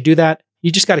 how would you do that?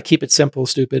 You just got to keep it simple,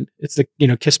 stupid. It's the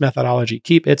KISS methodology.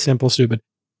 Keep it simple, stupid.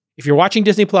 If you're watching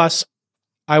Disney Plus,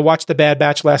 I watched The Bad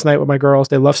Batch last night with my girls.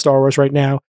 They love Star Wars right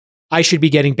now. I should be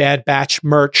getting Bad Batch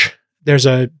merch. There's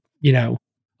a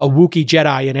Wookiee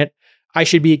Jedi in it. I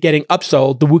should be getting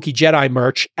upsold the Wookiee Jedi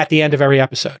merch at the end of every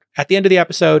episode. At the end of the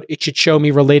episode, it should show me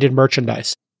related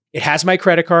merchandise. It has my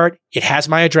credit card. It has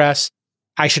my address.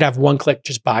 I should have one click,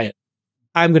 just buy it.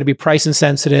 I'm going to be price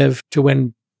insensitive to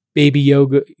when Baby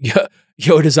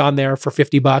Yoda's on there for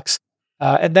 $50.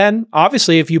 And then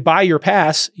obviously, if you buy your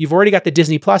pass, you've already got the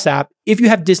Disney Plus app. If you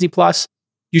have Disney Plus,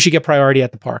 you should get priority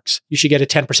at the parks. You should get a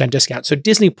 10% discount. So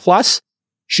Disney Plus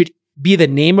should be the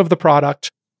name of the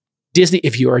product.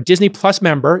 If you are a Disney Plus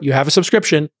member, you have a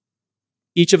subscription.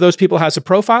 Each of those people has a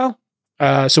profile.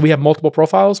 So we have multiple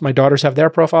profiles. My daughters have their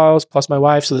profiles, plus my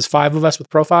wife. So there's 5 of us with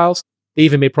profiles. They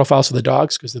even made profiles for the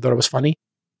dogs because they thought it was funny.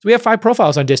 So we have 5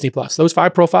 profiles on Disney Plus. Those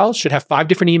 5 profiles should have 5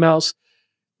 different emails.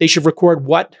 They should record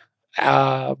what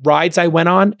rides I went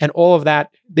on, and all of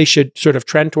that they should sort of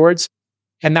trend towards.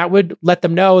 And that would let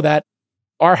them know that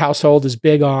our household is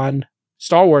big on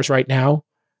Star Wars right now,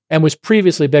 and was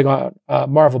previously big on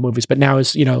Marvel movies, but now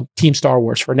is, Team Star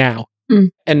Wars for now.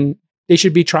 And they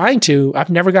should be trying to, I've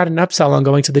never got an upsell on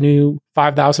going to the new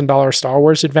 $5,000 Star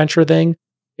Wars adventure thing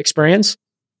experience.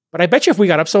 But I bet you if we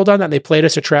got upsold on that and they played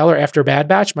us a trailer after Bad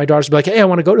Batch, my daughters would be like, hey, I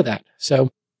want to go to that. So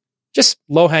just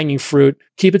low-hanging fruit,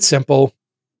 keep it simple.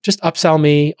 Just upsell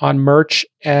me on merch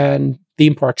and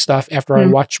theme park stuff after I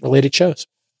watch related shows.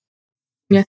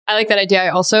 Yeah, I like that idea.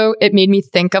 It made me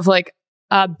think of like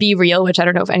Be Real, which I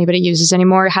don't know if anybody uses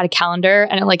anymore, had a calendar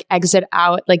and it like exit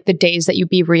out like the days that you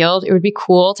Be Reeled. It would be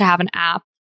cool to have an app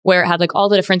where it had like all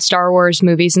the different Star Wars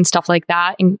movies and stuff like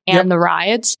that and the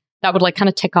rides that would like kind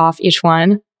of tick off each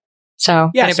one.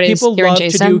 So yes, people love to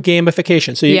do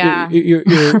gamification. So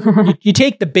you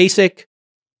take the basic,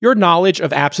 your knowledge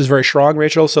of apps is very strong,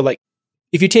 Rachel. So like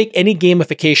if you take any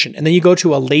gamification and then you go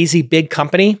to a lazy big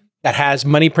company that has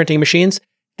money printing machines,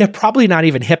 they're probably not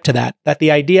even hip to that. That the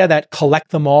idea that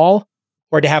collect them all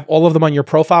or to have all of them on your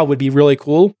profile would be really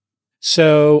cool.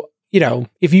 So,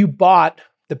 if you bought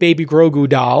the baby Grogu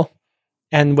doll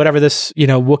and whatever this,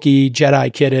 Wookiee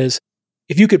Jedi kid is,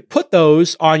 if you could put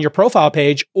those on your profile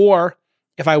page, or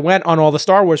if I went on all the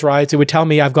Star Wars rides, it would tell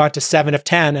me I've gone to 7 of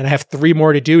 10 and I have 3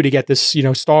 more to do to get this,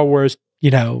 Star Wars,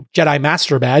 Jedi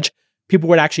Master badge. People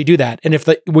would actually do that. And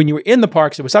when you were in the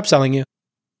parks, it was upselling you.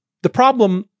 The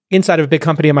problem inside of a big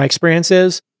company, in my experience,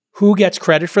 is who gets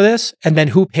credit for this and then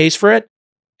who pays for it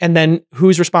and then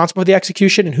who's responsible for the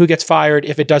execution and who gets fired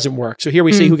if it doesn't work. So here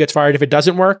we see who gets fired if it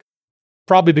doesn't work,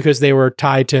 probably because they were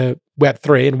tied to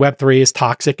Web3, and Web3 is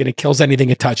toxic and it kills anything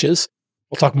it touches.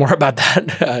 We'll talk more about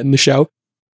that in the show.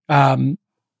 And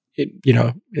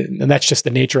that's just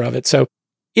the nature of it. So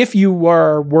if you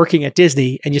were working at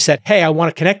Disney and you said, hey, I want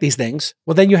to connect these things,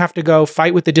 well, then you have to go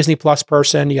fight with the Disney Plus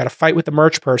person. You got to fight with the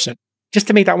merch person just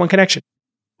to make that one connection.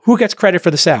 Who gets credit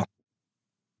for the sale?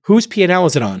 Whose P&L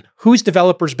is it on? Whose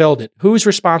developers build it? Who's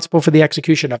responsible for the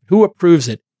execution of it? Who approves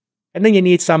it? And then you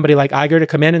need somebody like Iger to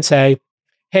come in and say,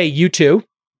 hey, you two,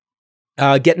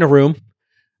 get in a room.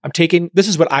 This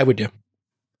is what I would do.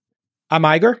 I'm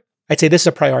Iger. I'd say this is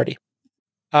a priority.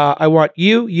 I want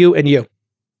you, and you.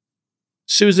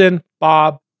 Susan,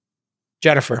 Bob,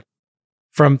 Jennifer,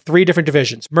 from 3 different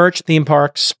divisions, merch, theme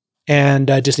parks, and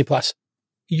Disney Plus.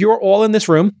 You're all in this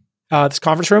room, this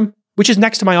conference room, which is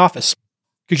next to my office.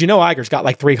 Because Iger's got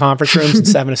like 3 conference rooms and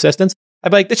 7 assistants. I'd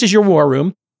be like, this is your war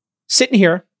room. Sit in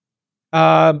here,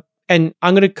 and I'm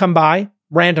going to come by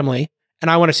randomly,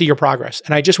 and I want to see your progress.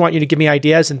 And I just want you to give me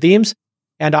ideas and themes,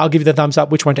 and I'll give you the thumbs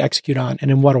up which one to execute on and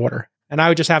in what order. And I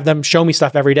would just have them show me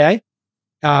stuff every day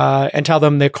and tell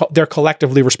them they're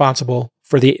collectively responsible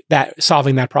for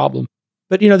solving that problem.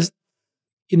 But in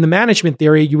the management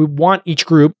theory, you would want each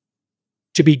group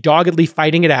to be doggedly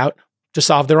fighting it out to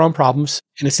solve their own problems.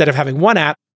 And instead of having one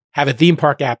app, have a theme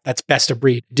park app that's best of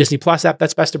breed, a Disney Plus app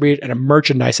that's best of breed, and a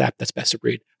merchandise app that's best of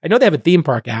breed. I know they have a theme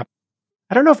park app.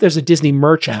 I don't know if there's a Disney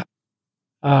merch app.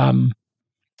 And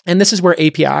this is where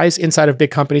APIs inside of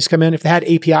big companies come in. If they had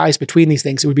APIs between these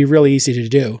things, it would be really easy to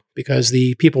do because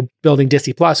the people building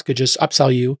Disney Plus could just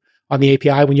upsell you on the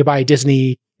API. When you buy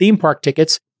Disney theme park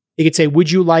tickets, you could say, would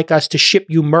you like us to ship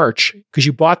you merch? Because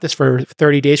you bought this for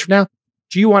 30 days from now.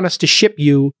 Do you want us to ship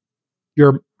you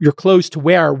your clothes to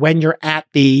wear when you're at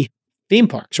the theme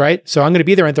parks, right? So I'm going to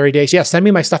be there in 30 days. Yeah, send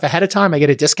me my stuff ahead of time. I get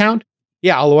a discount.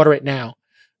 Yeah, I'll order it now.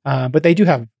 But they do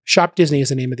have Shop Disney is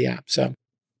the name of the app. So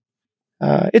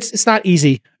it's not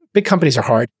easy. Big companies are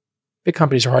hard.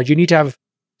 You need to have,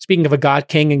 speaking of a God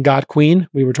King and God Queen,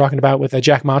 we were talking about with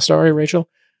Jack Ma story, Rachel.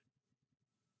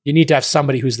 You need to have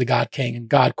somebody who's the God King and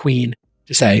God Queen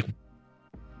to say,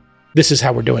 this is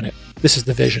how we're doing it. This is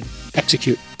the vision.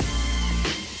 Execute.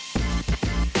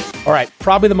 All right.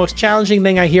 Probably the most challenging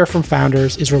thing I hear from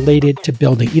founders is related to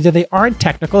building. Either they aren't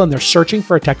technical and they're searching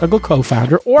for a technical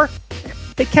co-founder, or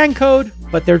they can code,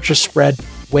 but they're just spread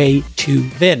way too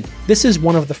thin. This is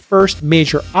one of the first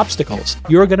major obstacles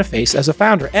you're going to face as a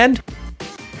founder. And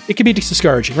it can be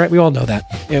discouraging, right? We all know that.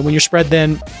 And when you're spread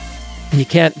thin and you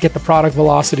can't get the product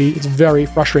velocity, it's very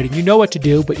frustrating. You know what to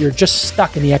do, but you're just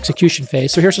stuck in the execution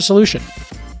phase. So here's a solution.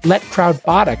 Let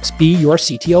Crowdbotics be your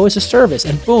CTO as a service.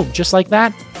 And boom, just like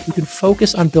that, you can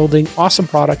focus on building awesome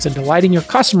products and delighting your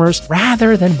customers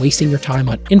rather than wasting your time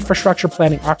on infrastructure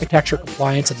planning, architecture,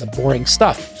 compliance, and the boring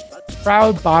stuff.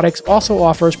 Crowdbotics also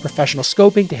offers professional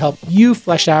scoping to help you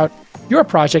flesh out your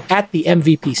project at the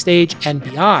MVP stage and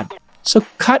beyond. So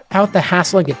cut out the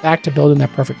hassle and get back to building that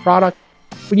perfect product.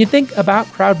 When you think about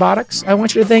Crowdbotics, I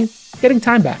want you to think getting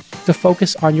time back to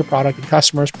focus on your product and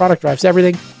customers. Product drives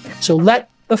everything. So let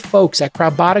the folks at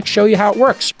Crowdbotics show you how it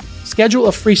works. Schedule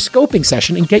a free scoping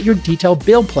session and get your detailed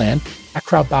build plan at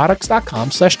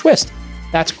crowdbotics.com/twist.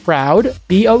 That's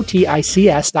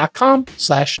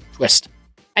crowdbotics.com/twist.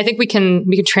 I think we can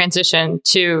transition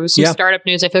to some startup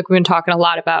news. I feel like we've been talking a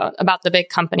lot about the big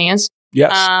companies.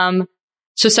 Yes.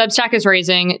 So Substack is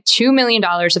raising $2 million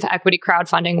of equity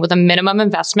crowdfunding with a minimum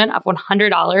investment of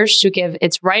 $100 to give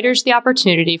its writers the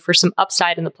opportunity for some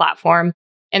upside in the platform.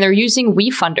 And they're using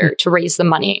WeFunder to raise the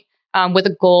money with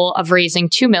a goal of raising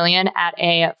 $2 million at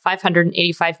a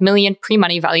 $585 million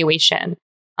pre-money valuation.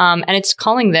 And it's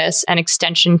calling this an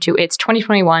extension to its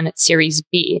 2021 Series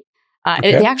B.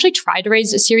 They actually tried to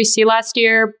raise a Series C last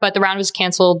year, but the round was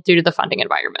canceled due to the funding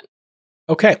environment.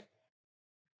 Okay.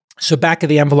 So back of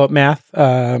the envelope math.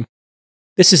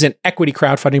 This is an equity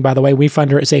crowdfunding, by the way.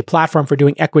 WeFunder is a platform for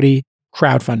doing equity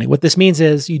crowdfunding. What this means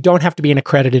is you don't have to be an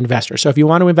accredited investor. So if you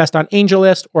want to invest on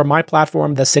AngelList or my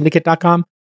platform, thesyndicate.com,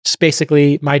 it's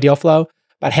basically my deal flow.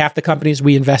 About half the companies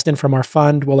we invest in from our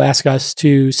fund will ask us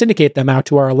to syndicate them out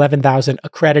to our 11,000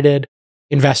 accredited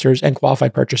investors and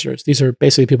qualified purchasers. These are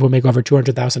basically people who make over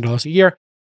 $200,000 a year.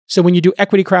 So when you do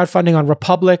equity crowdfunding on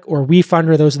Republic or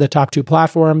WeFunder, those are the top two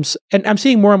platforms. And I'm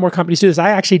seeing more and more companies do this. I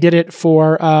actually did it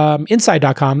for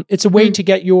inside.com. It's a way to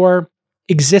get your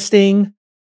existing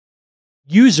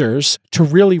users to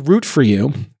really root for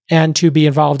you and to be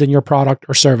involved in your product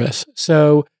or service.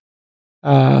 So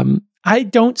I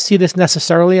don't see this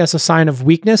necessarily as a sign of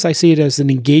weakness. I see it as an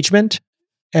engagement.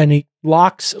 And it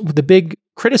locks the big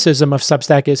criticism of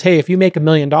Substack is, hey, if you make $1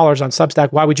 million on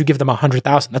Substack, why would you give them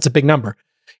 100,000? That's a big number.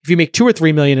 If you make 2 or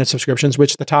 3 million in subscriptions,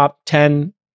 which the top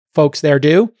 10 folks there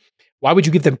do, why would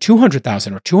you give them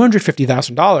 $200,000 or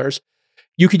 $250,000?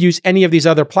 You could use any of these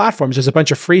other platforms. There's a bunch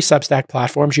of free Substack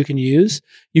platforms you can use.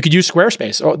 You could use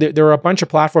Squarespace. Oh, there are a bunch of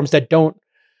platforms that don't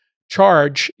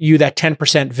charge you that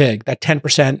 10% VIG, that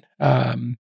 10%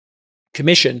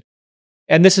 commission.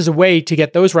 And this is a way to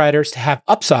get those writers to have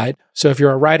upside. So if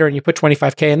you're a writer and you put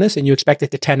 $25K in this and you expect it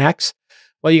to 10X,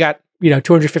 well, you got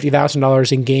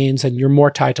 $250,000 in gains and you're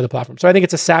more tied to the platform. So I think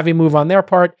it's a savvy move on their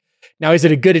part. Now, is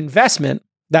it a good investment?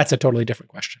 That's a totally different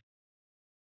question.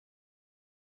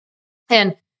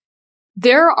 And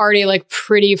they're already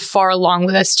pretty far along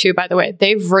with us too, by the way.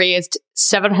 They've raised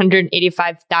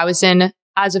 $785,000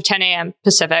 as of 10 a.m.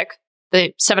 Pacific,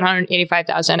 the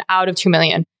 $785,000 out of 2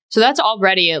 million. So that's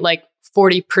already at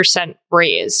 40%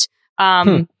 raised.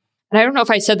 And I don't know if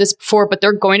I said this before, but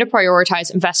they're going to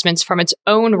prioritize investments from its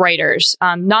own writers.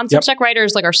 Non-Substack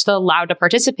writers are still allowed to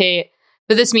participate,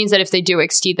 but this means that if they do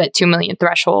exceed that 2 million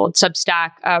threshold,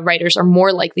 Substack writers are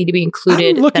more likely to be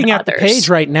included. I'm looking than at others. The page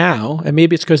right now, and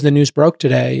maybe it's because the news broke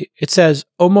today. It says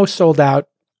almost sold out,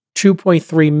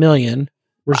 2.3 million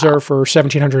reserved for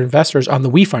 1,700 investors on the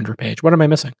WeFunder page. What am I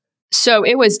missing? So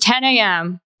it was 10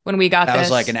 a.m. when we got that this.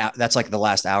 That's the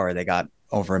last hour they got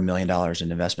over $1 million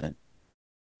in investment.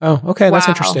 Oh, okay. Wow. That's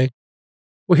interesting.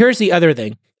 Well, here's the other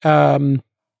thing. And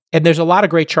there's a lot of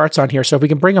great charts on here. So if we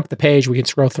can bring up the page, we can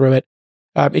scroll through it.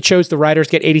 It shows the writers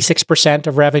get 86%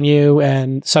 of revenue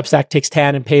and Substack takes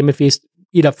 10 and payment fees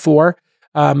eat up 4.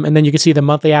 And then you can see the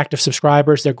monthly active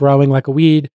subscribers. They're growing like a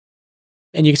weed.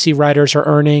 And you can see writers are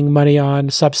earning money on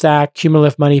Substack,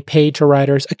 cumulative money paid to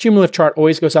writers. A cumulative chart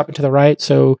always goes up and to the right.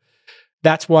 So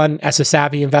that's one as a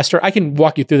savvy investor. I can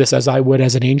walk you through this as I would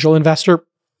as an angel investor,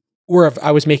 or if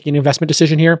I was making an investment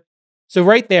decision here. So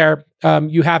right there,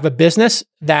 you have a business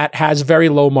that has very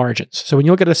low margins. So when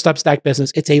you look at a Substack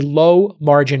business, it's a low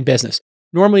margin business.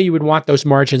 Normally, you would want those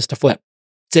margins to flip.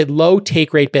 It's a low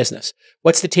take rate business.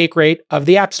 What's the take rate of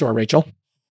the App Store, Rachel?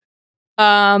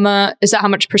 Is that how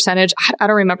much percentage? I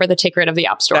don't remember the take rate of the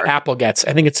App Store. That Apple gets.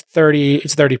 I think it's 30%.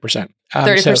 It's 30%.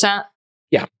 30%?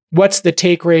 Yeah. What's the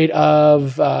take rate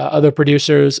of other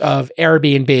producers of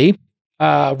Airbnb,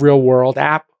 Real World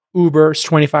App? Uber's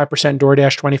 25%,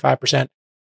 DoorDash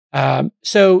 25%.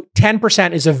 So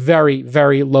 10% is a very,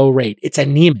 very low rate. It's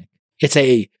anemic. It's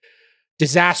a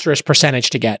disastrous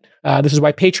percentage to get. This is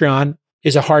why Patreon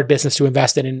is a hard business to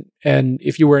invest in. And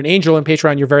if you were an angel in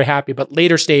Patreon, you're very happy. But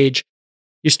later stage,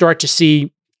 you start to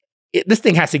see this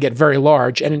thing has to get very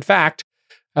large. And in fact,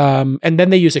 and then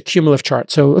they use a cumulative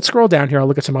chart. So let's scroll down here. I'll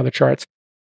look at some other charts.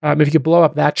 If you could blow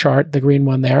up that chart, the green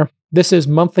one there. This is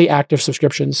monthly active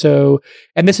subscriptions. So,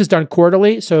 and this is done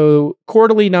quarterly. So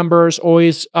quarterly numbers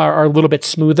always are a little bit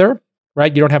smoother,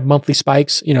 right? You don't have monthly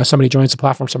spikes. Somebody joins the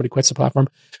platform, somebody quits the platform.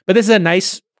 But this is a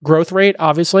nice growth rate,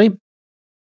 obviously.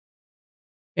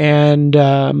 And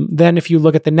then if you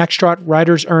look at the next chart,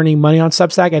 writers earning money on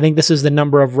Substack, I think this is the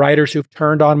number of writers who've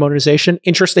turned on monetization.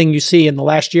 Interesting, you see in the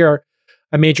last year,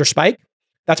 a major spike.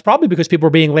 That's probably because people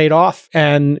are being laid off.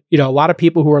 And, a lot of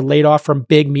people who are laid off from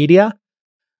big media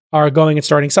are going and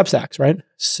starting Substacks, right?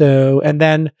 So, and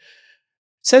then it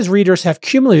says readers have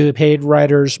cumulatively paid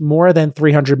writers more than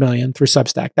 300 million through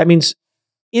Substack. That means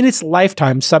in its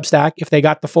lifetime, Substack, if they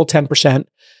got the full 10%,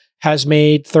 has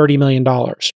made $30 million.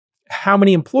 How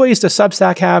many employees does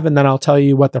Substack have? And then I'll tell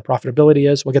you what their profitability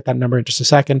is. We'll get that number in just a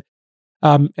second.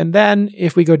 And then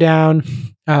if we go down,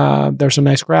 there's a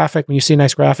nice graphic. When you see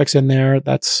nice graphics in there,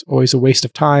 that's always a waste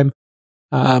of time.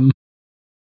 I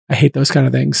hate those kind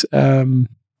of things.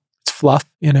 It's fluff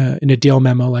in a deal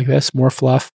memo like this, more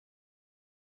fluff.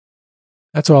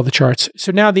 That's all the charts.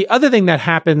 So now the other thing that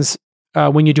happens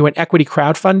when you do an equity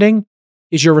crowdfunding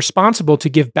is you're responsible to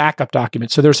give backup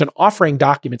documents. So there's an offering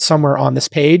document somewhere on this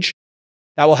page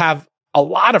that will have a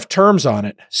lot of terms on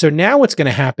it. So now what's going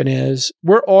to happen is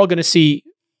we're all going to see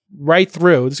right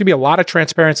through. There's going to be a lot of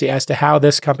transparency as to how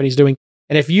this company is doing.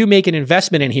 And if you make an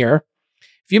investment in here,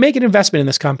 if you make an investment in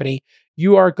this company,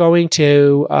 you are going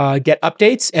to get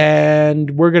updates,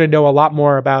 and we're going to know a lot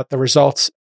more about the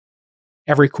results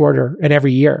every quarter and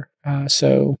every year.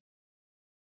 So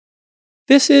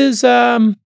this is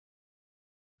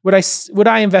would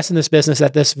I invest in this business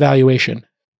at this valuation?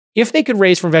 If they could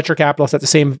raise from venture capitalists at the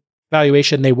same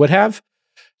valuation, they would have.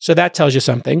 So that tells you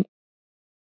something.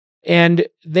 And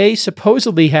they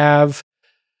supposedly have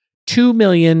 2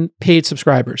 million paid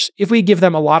subscribers. If we give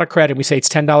them a lot of credit, we say it's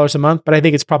 $10 a month, but I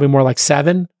think it's probably more like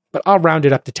 7, but I'll round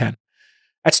it up to 10.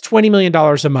 That's $20 million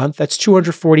a month. That's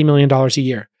 $240 million a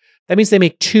year. That means they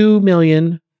make $2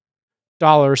 million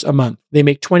a month. They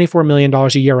make $24 million a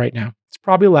year right now. It's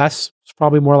probably less. It's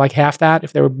probably more like half that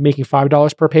if they were making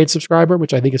 $5 per paid subscriber,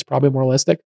 which I think is probably more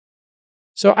realistic.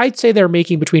 So I'd say they're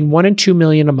making between 1 and 2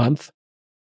 million a month.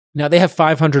 Now they have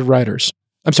 500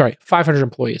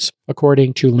 employees,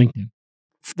 according to LinkedIn.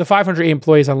 The 500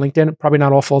 employees on LinkedIn, probably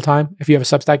not all full-time. If you have a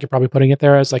Substack, you're probably putting it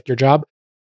there as like your job.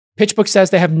 PitchBook says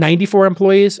they have 94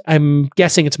 employees. I'm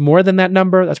guessing it's more than that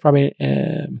number. That's probably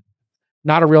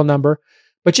not a real number.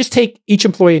 But just take each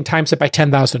employee and times it by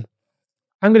 10,000.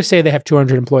 I'm going to say they have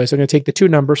 200 employees. I'm going to take the two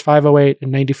numbers, 508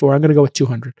 and 94. I'm going to go with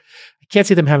 200. I can't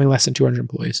see them having less than 200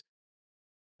 employees.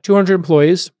 200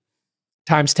 employees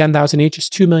times 10,000 each is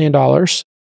 $2 million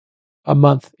a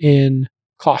month in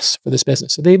costs for this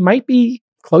business. So they might be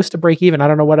close to break even. I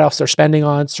don't know what else they're spending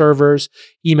on servers,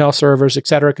 email servers, et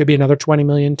cetera. It could be another 20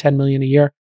 million, 10 million a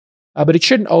year. But it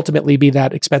shouldn't ultimately be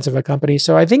that expensive a company.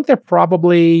 So I think they're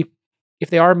probably,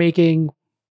 if they are making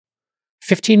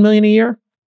 15 million a year,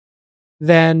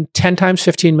 then 10 times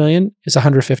 15 million is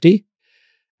 150.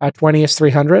 20 is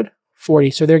 300,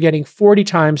 40. So they're getting 40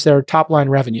 times their top line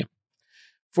revenue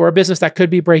for a business that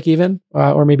could be break even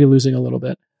or maybe losing a little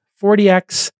bit.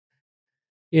 40x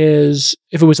is,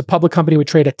 if it was a public company, would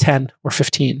trade at 10 or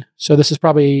 15. So this is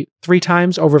probably 3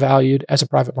 times overvalued as a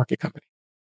private market company,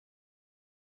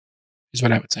 is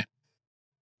what I would say.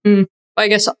 Well, I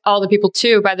guess all the people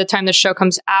too, by the time the show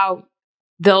comes out,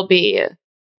 they'll be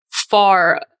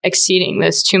far exceeding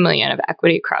this 2 million of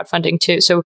equity crowdfunding too.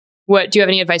 So do you have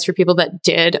any advice for people that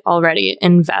did already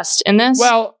invest in this?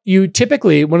 Well, you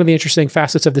typically, one of the interesting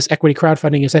facets of this equity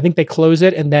crowdfunding is I think they close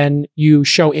it and then you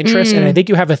show interest. And I think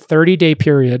you have a 30-day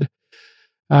period.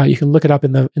 You can look it up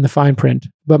in the fine print.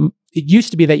 But it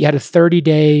used to be that you had a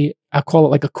 30-day, I'll call it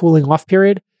like a cooling off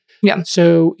period. Yeah.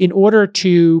 So in order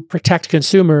to protect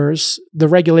consumers, the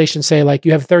regulations say like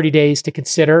you have 30 days to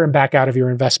consider and back out of your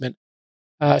investment.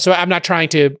 So I'm not trying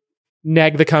to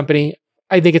neg the company.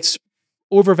 I think it's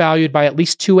overvalued by at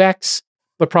least 2x,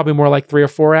 but probably more like 3 or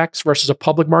 4x versus a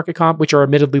public market comp, which are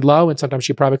admittedly low and sometimes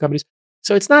you private companies.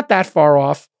 So it's not that far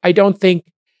off. I don't think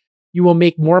you will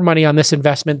make more money on this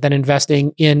investment than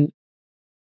investing in,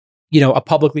 a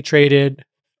publicly traded,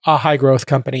 high growth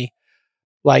company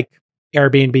like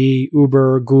Airbnb,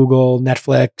 Uber, Google,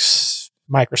 Netflix,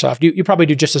 Microsoft. You probably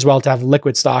do just as well to have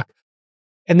liquid stock.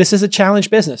 And this is a challenge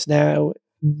business. Now,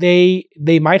 they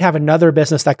might have another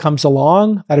business that comes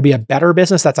along. That'll be a better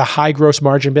business. That's a high gross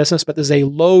margin business, but there's a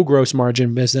low gross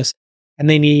margin business. And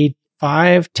they need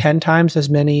 5-10 times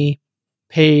as many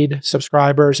paid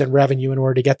subscribers and revenue in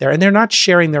order to get there. And they're not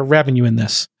sharing their revenue in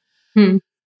this.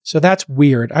 So that's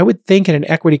weird. I would think in an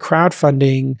equity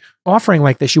crowdfunding offering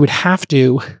like this, you would have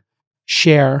to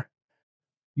share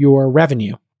your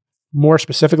revenue more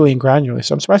specifically and granularly.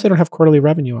 So I'm surprised they don't have quarterly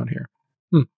revenue on here.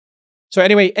 So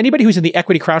anyway, anybody who's in the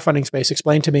equity crowdfunding space,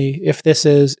 explain to me if this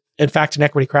is in fact an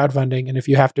equity crowdfunding and if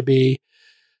you have to be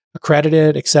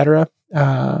accredited, et cetera.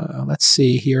 Let's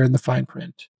see here in the fine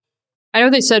print. I know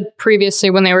they said previously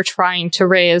when they were trying to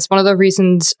raise, one of the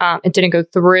reasons it didn't go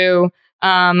through,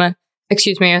 not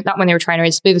when they were trying to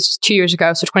raise, I believe this was 2 years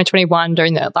ago, so 2021,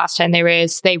 during the last time they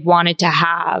raised, they wanted to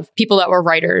have people that were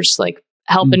writers like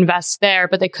help invest there,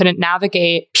 but they couldn't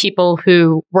navigate people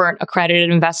who weren't accredited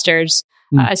investors.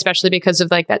 Especially because of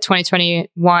like that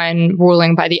 2021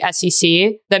 ruling by the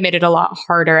SEC that made it a lot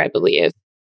harder, I believe.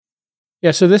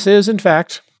 Yeah, so this is in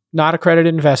fact not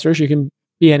accredited investors. You can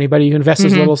be anybody. You can invest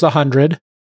as little as 100.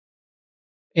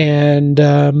 And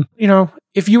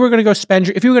if you were going to go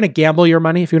if you were going to gamble your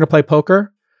money, if you're going to play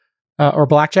poker or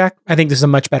blackjack, I think this is a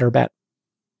much better bet.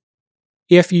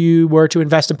 If you were to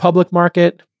invest in public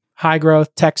market, high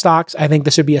growth tech stocks, I think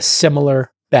this would be a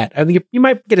similar bet. I think you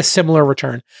might get a similar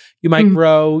return. You might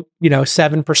grow,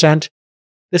 7%.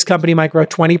 This company might grow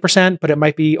 20%, but it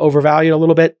might be overvalued a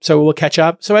little bit. So it will catch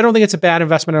up. So I don't think it's a bad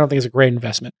investment. I don't think it's a great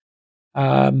investment.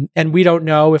 And we don't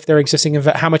know if their existing,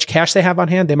 how much cash they have on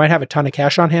hand. They might have a ton of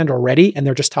cash on hand already, and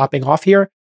they're just topping off here,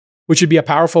 which would be a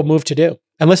powerful move to do.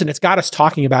 And listen, it's got us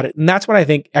talking about it. And that's what I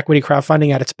think equity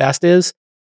crowdfunding at its best is.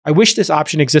 I wish this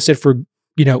option existed for,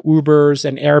 Ubers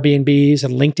and Airbnbs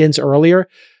and LinkedIn's earlier,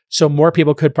 so more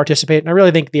people could participate. And I really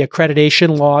think the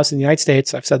accreditation laws in the United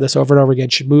States, I've said this over and over again,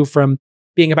 should move from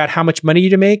being about how much money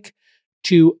you make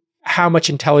to how much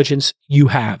intelligence you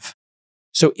have.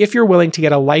 So if you're willing to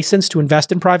get a license to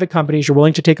invest in private companies, you're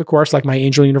willing to take a course like my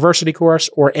Angel University course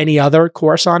or any other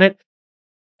course on it,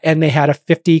 and they had a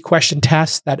 50-question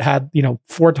test that had,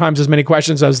 4 times as many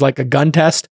questions as like a gun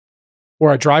test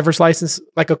or a driver's license,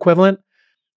 like equivalent,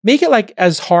 make it like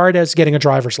as hard as getting a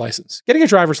driver's license. Getting a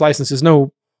driver's license is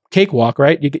no cakewalk,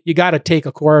 right? You got to take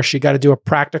a course, you got to do a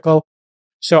practical.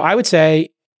 So I would say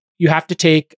you have to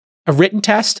take a written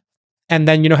test, and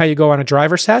then how you go on a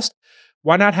driver's test.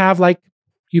 Why not have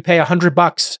you pay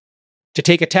 $100 to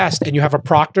take a test, and you have a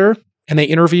proctor, and they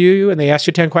interview you and they ask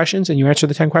you 10 questions and you answer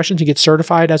the 10 questions, you get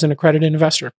certified as an accredited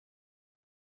investor.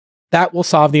 That will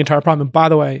solve the entire problem. And by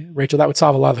the way, Rachel, that would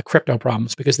solve a lot of the crypto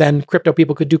problems, because then crypto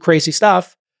people could do crazy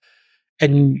stuff.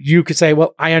 And you could say,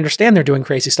 well, I understand they're doing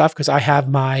crazy stuff because I have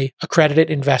my accredited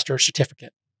investor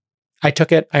certificate. I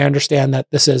took it. I understand that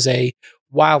this is a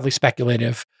wildly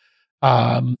speculative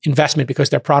investment because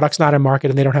their product's not in market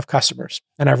and they don't have customers.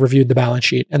 And I've reviewed the balance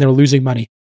sheet and they're losing money.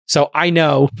 So I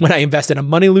know when I invest in a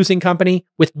money-losing company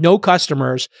with no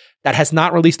customers that has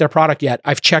not released their product yet,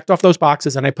 I've checked off those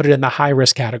boxes and I put it in the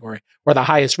high-risk category or the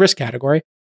highest risk category.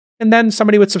 And then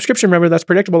somebody with subscription revenue that's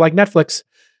predictable like Netflix,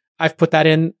 I've put that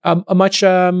in a much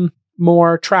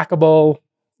more trackable,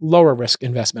 lower risk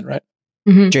investment, right?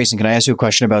 Mm-hmm. Jason, can I ask you a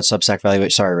question about Substack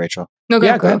valuation? Sorry, Rachel. No, go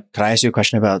ahead. Can I ask you a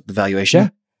question about the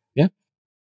valuation? Yeah.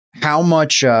 How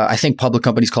much, I think public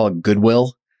companies call it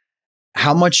goodwill.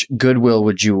 How much goodwill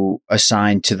would you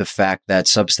assign to the fact that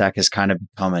Substack has kind of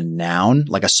become a noun,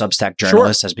 like a Substack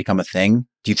journalist has become a thing?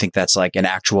 Do you think that's like an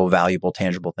actual valuable,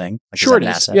 tangible thing? Sure it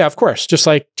is. Yeah, of course. Just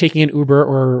like taking an Uber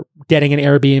or getting an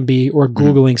Airbnb or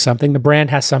Googling something, the brand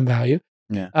has some value.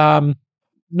 Yeah.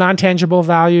 Non-tangible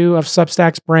value of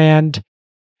Substack's brand.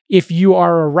 If you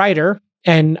are a writer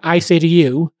and I say to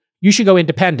you, you should go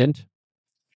independent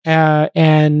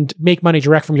and make money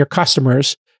direct from your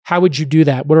customers, how would you do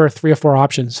that? What are 3 or 4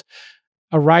 options?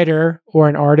 A writer or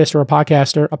an artist or a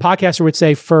podcaster would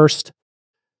say first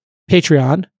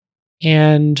Patreon,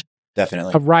 and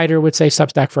definitely a writer would say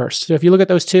Substack first. So if you look at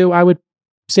those two, I would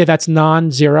say that's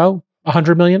non-zero,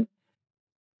 100 million.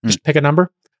 Just pick a number,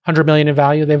 100 million in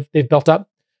value they've built up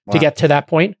to get to that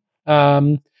point.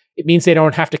 It means they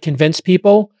don't have to convince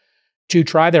people to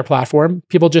try their platform.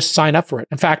 People just sign up for it.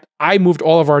 In fact, I moved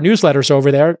all of our newsletters over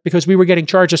there because we were getting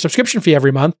charged a subscription fee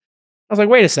every month. I was like,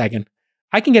 wait a second,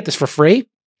 I can get this for free.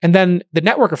 And then the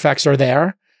network effects are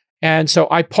there. And so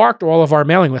I parked all of our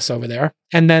mailing lists over there.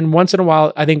 And then once in a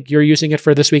while, I think you're using it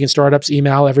for This Week in Startups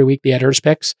email every week, the editor's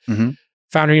picks. Mm-hmm.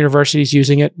 Founder University is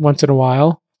using it once in a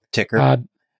while. Ticker.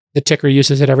 The Ticker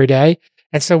uses it every day.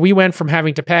 And so we went from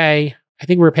having to pay, I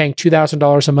think we were paying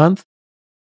 $2,000 a month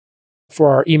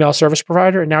for our email service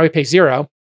provider, and now we pay $0.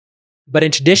 But in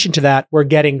addition to that, we're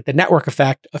getting the network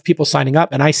effect of people signing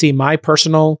up. And I see my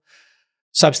personal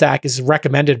Substack is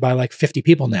recommended by like 50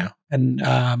 people now. And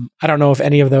I don't know if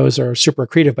any of those are super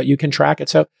accretive, but you can track it.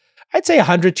 So I'd say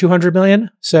 100, 200 million.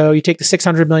 So you take the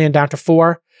 600 million down to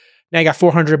 4. Now you got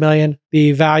 400 million.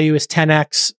 The value is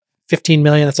 10x, 15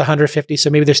 million. That's 150. So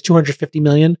maybe there's 250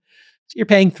 million. So you're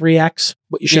paying 3x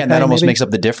what you should pay. And that almost makes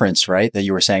up the difference, right? That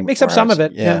you were saying. Makes up some of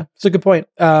it. Yeah. It's a good point.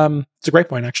 It's a great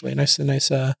point, actually. Nice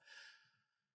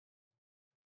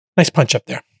punch up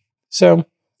there. So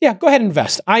yeah, go ahead and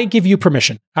invest. I give you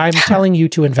permission. I'm telling you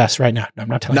to invest right now. No, I'm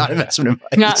not telling you. Not investment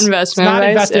advice. Not investment advice. Not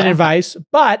investment advice.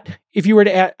 But if you were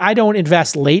to, I don't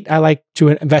invest late. I like to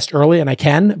invest early, and I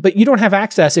can. But you don't have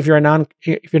access if you're not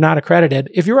accredited.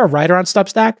 If you're a writer on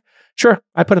Substack, sure,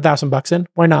 I put $1,000 in.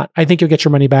 Why not? I think you'll get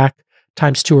your money back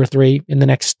times 2 or 3 in the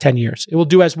next 10 years. It will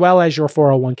do as well as your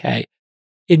 401k,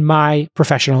 in my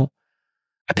professional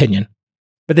opinion.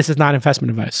 But this is not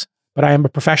investment advice. But I am a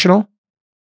professional.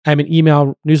 I'm an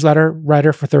email newsletter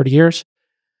writer for 30 years,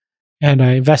 and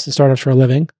I invest in startups for a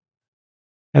living.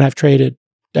 And I've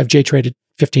J traded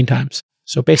 15 times.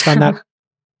 So based on that,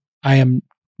 I am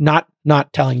not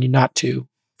telling you not to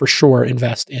for sure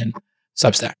invest in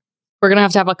Substack. We're going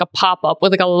to have like a pop-up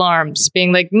with like alarms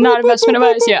being like, not investment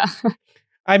advice. Yeah.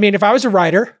 I mean, if I was a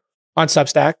writer on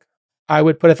Substack, I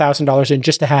would put $1,000 in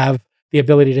just to have the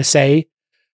ability to say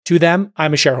to them,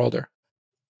 I'm a shareholder.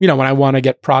 When I want to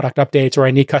get product updates or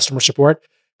I need customer support,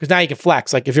 because now you can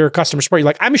flex. Like if you're a customer support, you're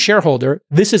like, I'm a shareholder.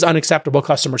 This is unacceptable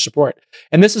customer support.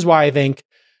 And this is why I think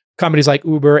companies like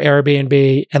Uber,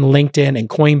 Airbnb, and LinkedIn and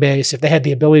Coinbase, if they had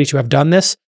the ability to have done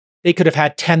this, they could have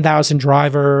had 10,000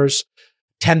 drivers,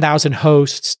 10,000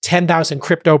 hosts, 10,000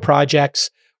 crypto projects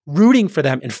rooting for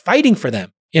them and fighting for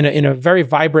them in a very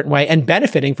vibrant way and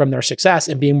benefiting from their success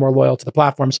and being more loyal to the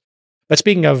platforms. But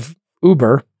speaking of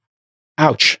Uber,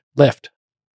 ouch, Lyft.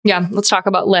 Yeah, let's talk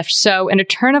about Lyft. So in a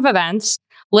turn of events,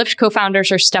 Lyft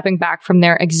co-founders are stepping back from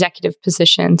their executive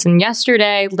positions. And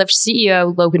yesterday, Lyft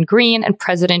CEO Logan Green and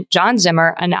President John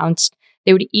Zimmer announced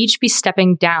they would each be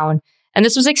stepping down. And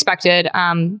this was expected.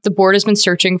 The board has been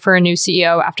searching for a new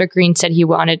CEO after Green said he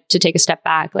wanted to take a step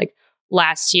back like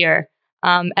last year.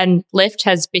 And Lyft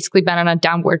has basically been on a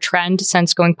downward trend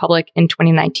since going public in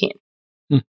 2019.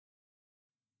 It's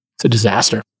a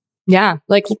disaster. Yeah,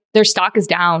 like their stock is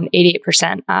down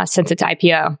 88% since its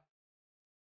IPO.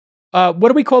 What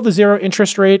do we call the zero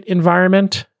interest rate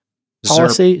environment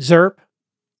policy? ZIRP.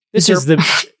 This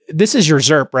is your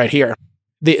ZIRP right here.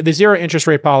 The zero interest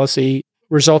rate policy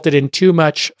resulted in too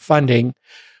much funding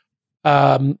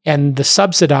and the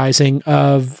subsidizing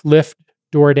of Lyft,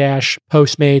 DoorDash,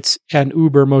 Postmates, and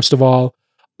Uber, most of all,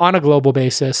 on a global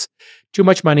basis. Too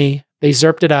much money. They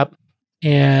ZIRPed it up,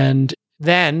 and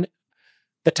then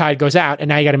the tide goes out, and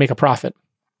now you got to make a profit.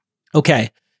 Okay,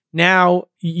 now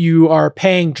you are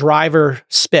paying driver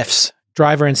spiffs,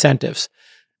 driver incentives.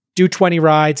 Do 20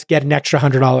 rides, get an extra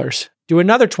 $100. Do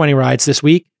another 20 rides this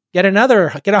week, get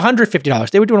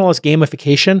 $150. They were doing all this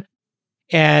gamification,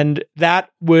 and that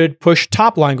would push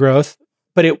top line growth,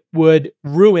 but it would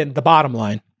ruin the bottom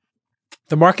line.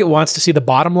 The market wants to see the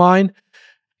bottom line,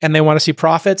 and they want to see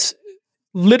profits.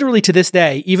 Literally to this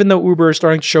day, even though Uber is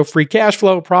starting to show free cash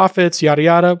flow, profits, yada,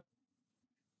 yada,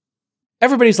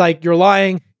 everybody's like, you're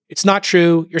lying. It's not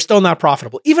true. You're still not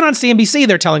profitable. Even on CNBC,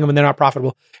 they're telling them they're not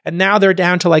profitable. And now they're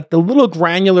down to like the little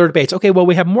granular debates. Okay, well,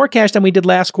 we have more cash than we did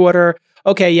last quarter.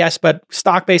 Okay, yes, but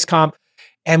stock-based comp.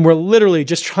 And we're literally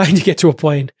just trying to get to a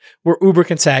point where Uber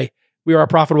can say, we are a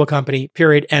profitable company,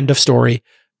 period, end of story.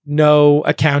 No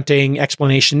accounting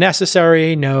explanation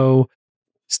necessary. No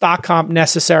stock comp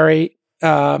necessary.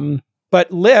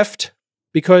 But Lyft,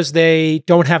 because they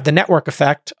don't have the network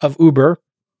effect of Uber,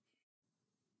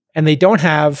 and they don't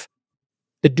have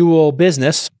the dual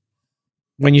business.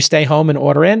 When you stay home and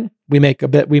order in, we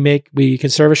can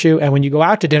service you. And when you go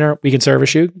out to dinner, we can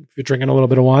service you. If you're drinking a little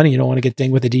bit of wine and you don't want to get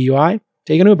dinged with a DUI,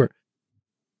 take an Uber.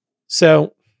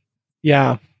 So,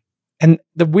 yeah. And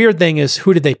the weird thing is,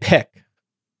 who did they pick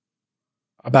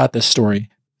about this story?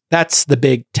 That's the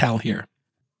big tell here.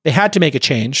 They had to make a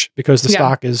change because the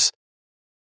stock is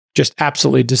just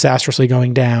absolutely disastrously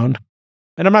going down.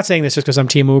 And I'm not saying this just because I'm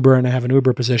Team Uber and I have an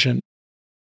Uber position,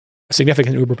 a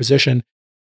significant Uber position.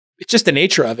 It's just the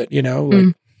nature of it,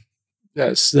 Like,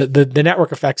 yes, the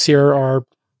network effects here are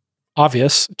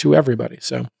obvious to everybody.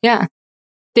 So yeah,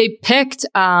 they picked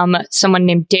someone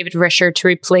named David Risher to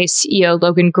replace CEO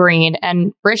Logan Green,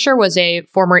 and Risher was a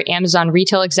former Amazon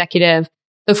retail executive,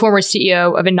 the former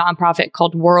CEO of a nonprofit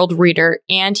called World Reader,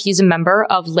 and he's a member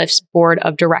of Lyft's board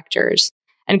of directors.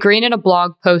 And Green in a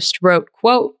blog post wrote,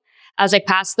 quote, "As I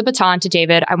pass the baton to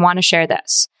David, I want to share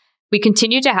this. We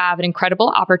continue to have an incredible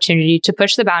opportunity to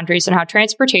push the boundaries on how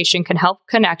transportation can help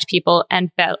connect people and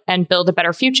build a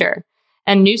better future."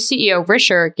 And new CEO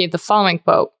Risher gave the following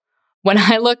quote, "When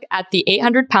I look at the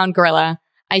 800-pound gorilla,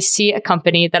 I see a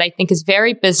company that I think is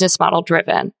very business model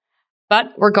driven,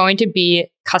 but we're going to be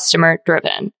customer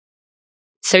driven."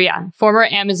 So yeah, former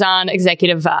Amazon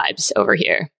executive vibes over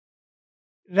here.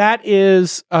 That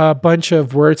is a bunch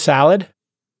of word salad.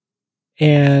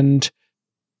 And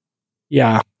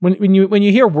yeah, when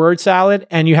you hear word salad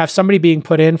and you have somebody being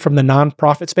put in from the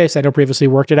nonprofit space, I know previously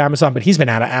worked at Amazon, but he's been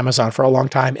out of Amazon for a long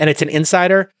time, and it's an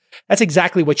insider. That's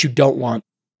exactly what you don't want.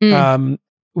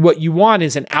 What you want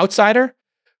is an outsider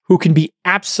who can be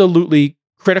absolutely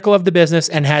critical of the business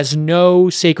and has no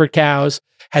sacred cows,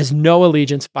 has no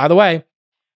allegiance. By the way,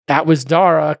 that was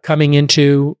Dara coming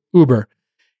into Uber.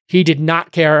 He did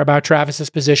not care about Travis's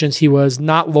positions. He was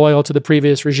not loyal to the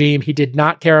previous regime. He did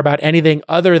not care about anything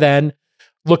other than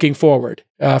looking forward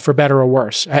for better or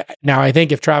worse. Now, I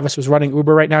think if Travis was running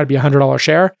Uber right now, it'd be $100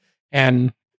 share,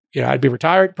 and I'd be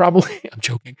retired probably. I'm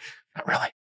joking, not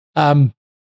really.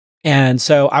 And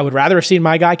so I would rather have seen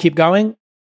my guy keep going,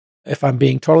 if I'm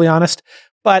being totally honest.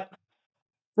 But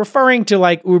referring to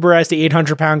like Uber as the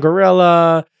 800-pound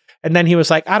gorilla, and then he was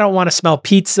like, "I don't want to smell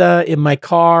pizza in my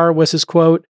car," was his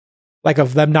quote. like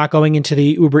of them not going into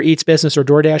the Uber Eats business or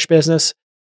DoorDash business.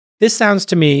 This sounds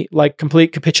to me like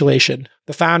complete capitulation.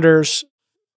 The founders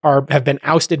have been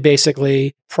ousted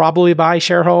basically, probably by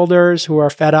shareholders who are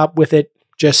fed up with it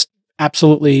just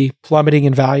absolutely plummeting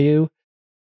in value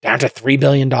down to $3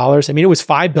 billion. I mean, it was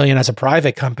 $5 billion as a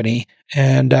private company,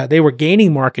 and they were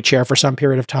gaining market share for some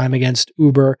period of time against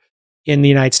Uber in the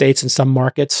United States in some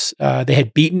markets. They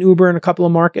had beaten Uber in a couple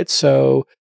of markets, so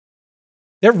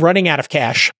they're running out of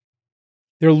cash.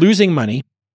 They're losing money,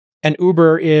 and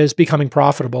Uber is becoming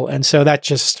profitable. And so that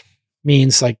just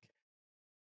means like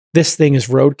this thing is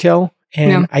roadkill.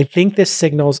 And I think this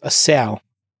signals a sale.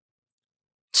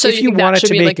 So if you think that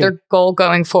should be like their goal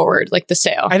going forward, like the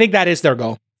sale? I think that is their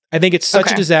goal. I think it's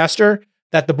such a disaster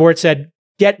that the board said,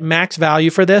 get max value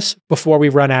for this before we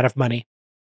run out of money.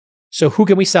 So who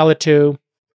can we sell it to?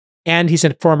 And he's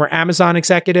a former Amazon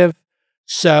executive.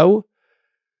 So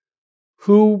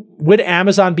who would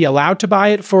Amazon be allowed to buy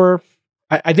it for?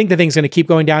 I think the thing's going to keep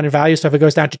going down in value. So if it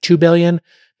goes down to $2 billion,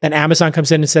 then Amazon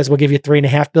comes in and says, we'll give you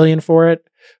 $3.5 billion for it.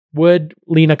 Would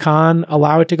Lina Khan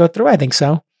allow it to go through? I think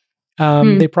so.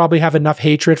 They probably have enough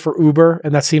hatred for Uber,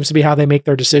 and that seems to be how they make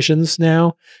their decisions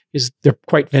now, is they're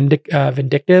quite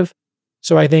vindictive.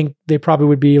 So I think they probably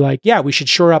would be like, yeah, we should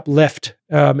shore up Lyft.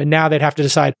 And now they'd have to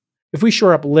decide, if we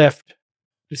shore up Lyft,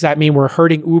 does that mean we're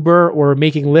hurting Uber or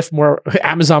making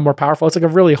Amazon more powerful? It's like a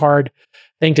really hard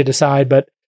thing to decide. But,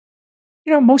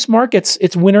 most markets,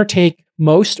 it's winner take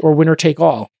most or winner take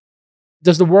all.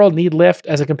 Does the world need Lyft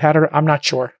as a competitor? I'm not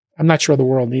sure. I'm not sure the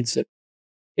world needs it.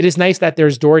 It is nice that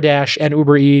there's DoorDash and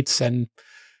Uber Eats and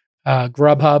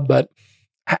Grubhub, but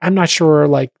I'm not sure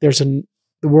like the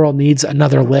world needs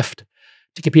another Lyft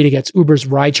to compete against Uber's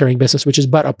ride-sharing business, which is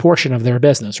but a portion of their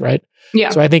business, right? Yeah.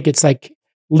 So I think it's like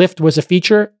Lyft was a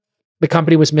feature. The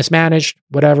company was mismanaged,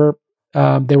 whatever.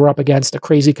 They were up against a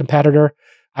crazy competitor.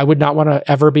 I would not want to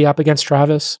ever be up against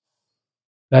Travis.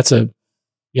 That's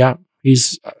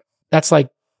like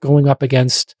going up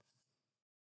against,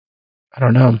 I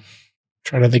don't know.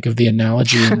 Trying to think of the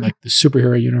analogy in like the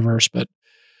superhero universe, but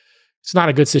it's not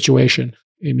a good situation.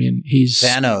 I mean, he's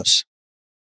Thanos.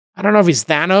 I don't know if he's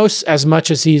Thanos as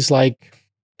much as he's like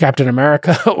Captain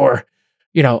America or,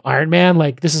 Iron Man.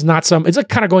 Like this is not it's like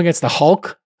kind of going against the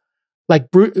Hulk, like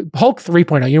Hulk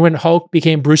 3.0. When Hulk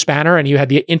became Bruce Banner and you had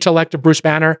the intellect of Bruce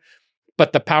Banner,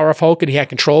 but the power of Hulk, and he had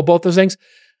control of both those things.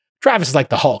 Travis is like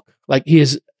the Hulk. Like he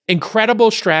is incredible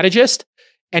strategist.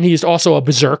 And he's also a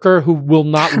berserker who will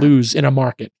not lose in a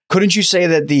market. Couldn't you say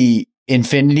that the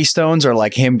Infinity Stones are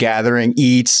like him gathering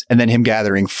eats and then him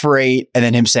gathering freight and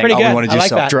then him saying, we want to do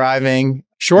self-driving?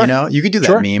 Sure. You could do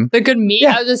that meme. The good meme.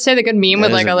 Yeah. I was just say the good meme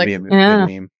with like a good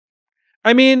meme.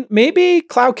 I mean, maybe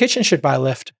Cloud Kitchen should buy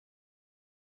Lyft.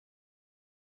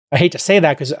 I hate to say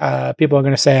that because people are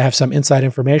going to say I have some inside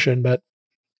information, but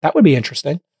that would be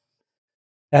interesting.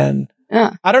 And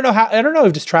I don't know.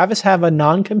 Does Travis have a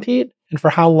non-compete? And for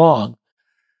how long?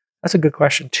 That's a good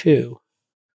question too.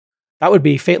 That would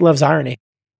be Fate Loves Irony.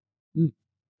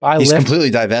 He's completely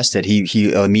divested. He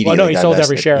immediately. Well, no, he divested. sold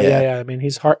every share. Yeah. I mean,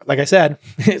 he's hard. Like I said,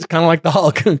 it's kind of like the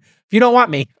Hulk. If you don't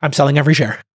want me, I'm selling every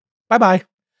share. Bye.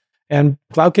 And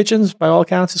Cloud Kitchens, by all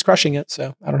accounts, is crushing it.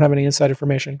 So I don't have any inside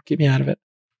information. Keep me out of it.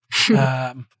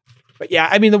 But yeah,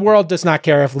 I mean, the world does not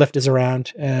care if Lyft is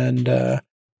around, and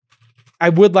I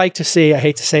would like to see. I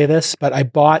hate to say this, but I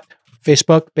bought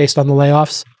Facebook based on the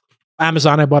layoffs.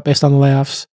 Amazon I bought based on the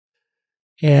layoffs.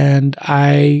 And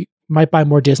I might buy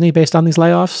more Disney based on these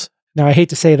layoffs. Now, I hate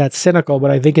to say that's cynical, but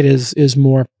I think it is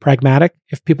more pragmatic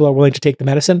if people are willing to take the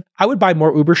medicine. I would buy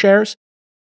more Uber shares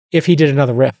if he did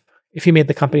another riff, if he made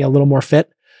the company a little more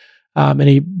fit and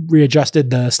he readjusted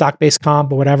the stock-based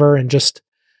comp or whatever and just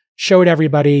showed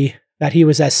everybody that he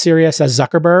was as serious as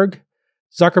Zuckerberg.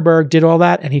 Zuckerberg did all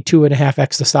that and he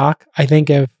 2.5x the stock. I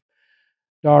think if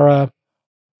Dara,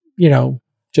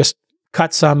 just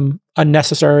cut some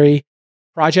unnecessary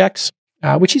projects,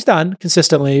 which he's done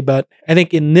consistently. But I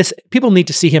think people need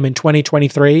to see him in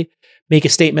 2023 make a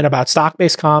statement about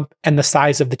stock-based comp and the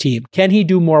size of the team. Can he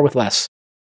do more with less?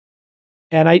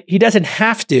 And he doesn't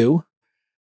have to.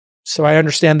 So I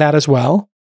understand that as well.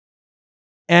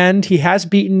 And he has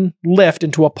beaten Lyft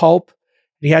into a pulp.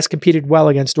 He has competed well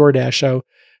against DoorDash. So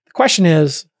the question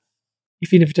is,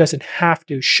 even if he doesn't have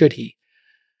to, should he?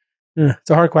 It's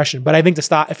a hard question, but I think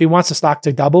if he wants the stock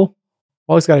to double,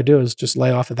 all he's got to do is just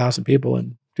lay off 1,000 people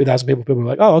and 2,000 people. People are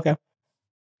like, oh, okay.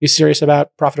 He's serious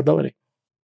about profitability.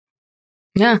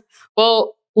 Yeah.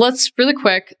 Well, let's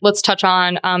touch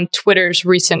on Twitter's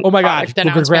recent. Oh my God. We're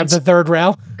going to grab the third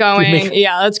rail.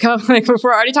 Let's go. Like,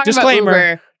 we're already talking about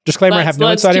Uber. Disclaimer, I have no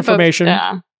inside information.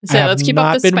 So let's keep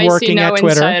up the spicy no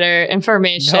insider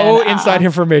information. No inside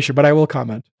information, but I will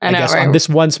comment, I guess, on this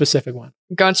one specific one.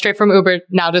 Going straight from Uber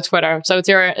now to Twitter. So it's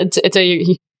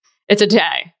a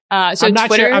day. So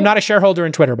I'm not a shareholder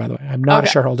in Twitter, by the way. I'm not a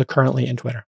shareholder currently in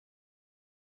Twitter.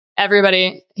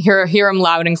 Everybody hear them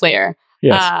loud and clear.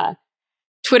 Yes.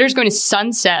 Twitter's going to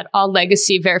sunset all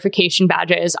legacy verification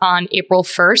badges on April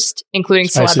 1st, including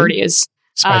celebrities.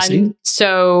 Spicy.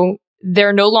 So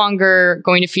they're no longer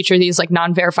going to feature these like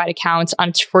non-verified accounts on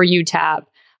its For You tab.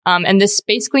 And this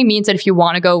basically means that if you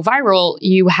want to go viral,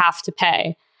 you have to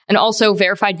pay. And also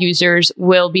verified users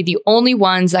will be the only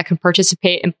ones that can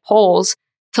participate in polls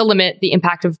to limit the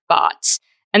impact of bots.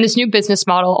 And this new business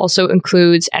model also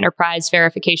includes enterprise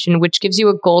verification, which gives you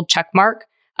a gold check mark.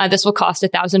 This will cost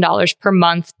 $1,000 per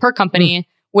month per company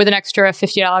with an extra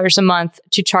 $50 a month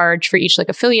to charge for each like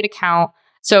affiliate account.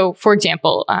 So for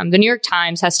example, the New York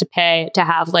Times has to pay to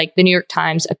have like the New York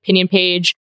Times opinion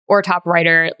page or a top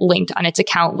writer linked on its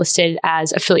account listed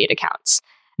as affiliate accounts.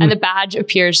 And the badge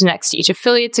appears next to each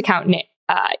affiliate's account's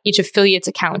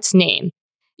name.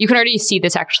 You can already see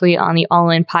this actually on the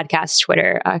All In Podcast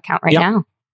Twitter account right now.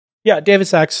 Yeah, David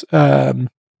Sachs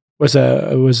was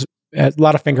a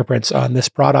lot of fingerprints on this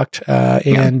product,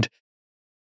 and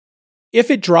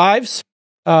if it drives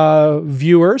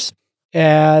viewers,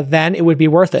 then it would be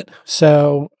worth it.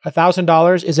 So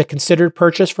 $1,000 is a considered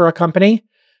purchase for a company,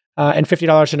 and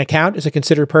 $50 an account is a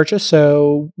considered purchase.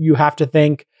 So you have to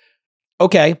think,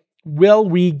 okay, will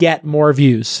we get more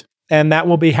views? And that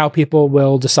will be how people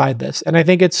will decide this. And I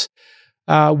think it's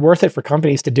worth it for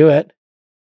companies to do it.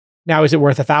 Now, is it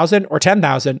worth 1,000 or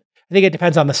 10,000? I think it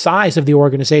depends on the size of the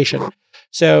organization.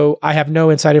 So I have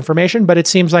no inside information, but it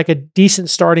seems like a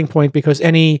decent starting point because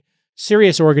any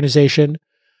serious organization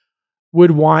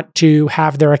would want to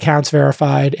have their accounts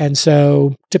verified. And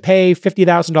so to pay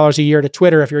 $50,000 a year to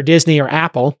Twitter, if you're Disney or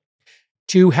Apple,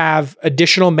 to have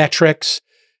additional metrics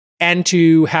and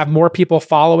to have more people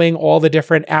following all the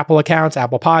different Apple accounts,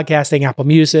 Apple Podcasting, Apple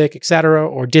Music, et cetera,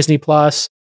 or Disney Plus,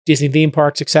 Disney theme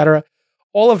parks, et cetera,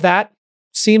 all of that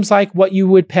seems like what you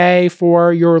would pay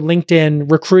for your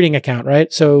LinkedIn recruiting account,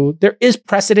 right? So there is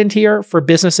precedent here for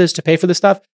businesses to pay for this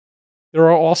stuff. There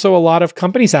are also a lot of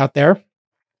companies out there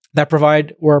that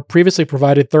provide or previously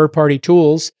provided third-party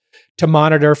tools to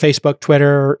monitor Facebook,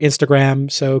 Twitter, Instagram.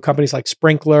 So companies like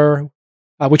Sprinkler,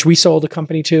 which we sold a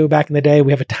company to back in the day.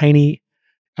 We have a tiny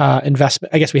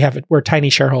investment. I guess we're tiny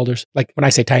shareholders. Like when I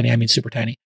say tiny, I mean super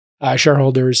tiny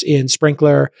shareholders in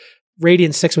Sprinkler.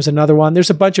 Radiant 6 was another one. There's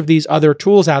a bunch of these other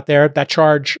tools out there that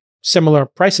charge similar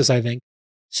prices, I think.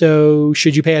 So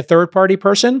should you pay a third-party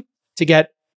person to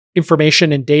get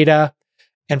information and data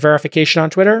and verification on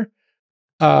Twitter?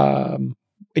 And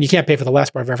you can't pay for the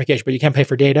last part of verification, but you can pay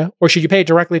for data. Or should you pay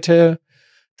directly to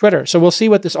Twitter? So we'll see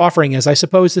what this offering is. I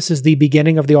suppose this is the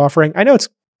beginning of the offering. I know it's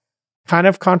kind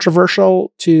of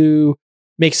controversial to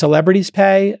make celebrities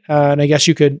pay. And I guess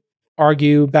you could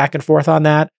argue back and forth on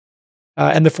that.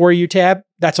 And the For You tab,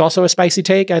 that's also a spicy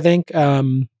take, I think.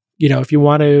 If you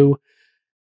want to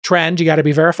trend, you got to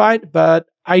be verified. But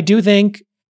I do think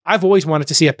I've always wanted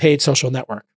to see a paid social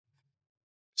network.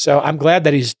 So I'm glad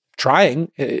that he's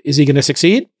trying. Is he going to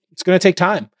succeed? It's going to take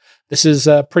time. This is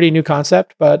a pretty new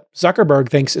concept, but Zuckerberg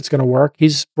thinks it's going to work.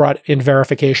 He's brought in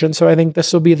verification. So I think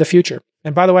this will be the future.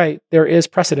 And by the way, there is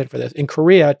precedent for this. In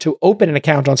Korea, to open an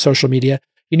account on social media,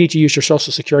 you need to use your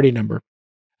social security number.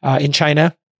 In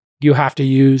China, you have to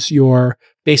use your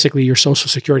social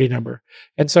security number.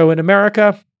 And so in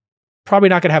America, probably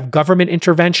not going to have government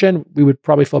intervention. We would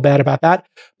probably feel bad about that.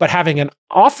 But having an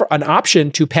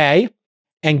option to pay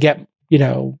and get,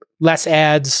 less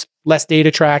ads, less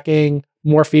data tracking,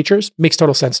 more features makes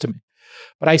total sense to me.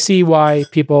 But I see why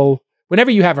people,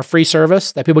 whenever you have a free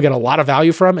service that people get a lot of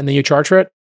value from and then you charge for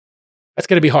it, that's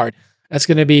going to be hard. That's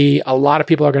going to be, a lot of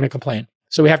people are going to complain.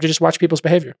 So we have to just watch people's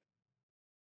behavior.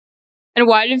 And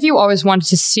why have you always wanted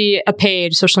to see a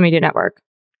paid social media network?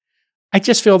 I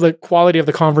just feel the quality of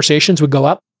the conversations would go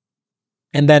up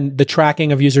and then the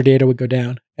tracking of user data would go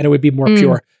down and it would be more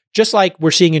pure. Just like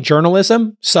we're seeing in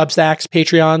journalism, Substacks,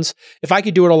 Patreons. If I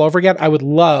could do it all over again, I would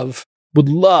love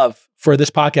for this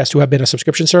podcast to have been a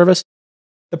subscription service.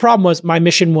 The problem was my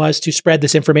mission was to spread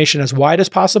this information as wide as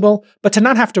possible, but to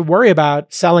not have to worry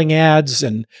about selling ads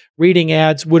and reading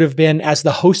ads would have been, as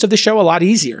the host of the show, a lot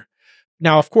easier.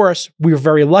 Now, of course, we were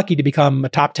very lucky to become a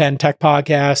top 10 tech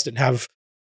podcast and have,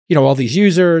 all these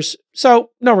users. So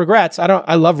no regrets.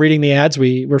 I love reading the ads.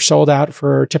 We were sold out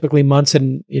for typically months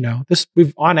and,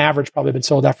 we've on average probably been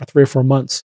sold out for 3 or 4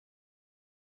 months.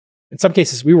 In some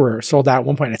cases, we were sold out at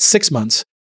one point at 6 months.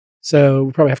 So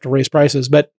we probably have to raise prices,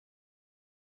 but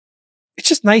it's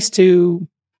just nice to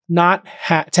not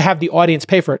to have the audience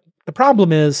pay for it. The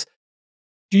problem is,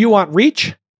 do you want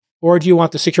reach or do you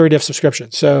want the security of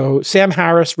subscription? So Sam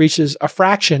Harris reaches a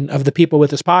fraction of the people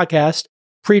with his podcast.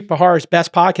 Preet Bharara's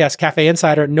best podcast, Cafe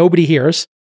Insider, nobody hears.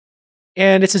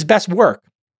 And it's his best work.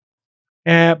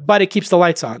 But it keeps the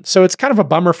lights on. So it's kind of a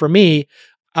bummer for me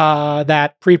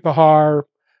that Preet Bharara,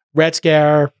 Red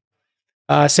Scare,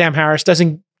 Sam Harris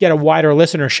doesn't get a wider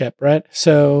listenership, right?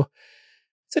 So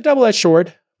it's a double-edged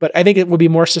sword, but I think it will be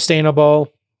more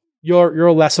sustainable.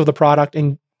 You're less of the product,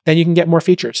 and then you can get more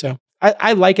features. So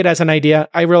I like it as an idea.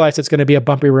 I realize it's going to be a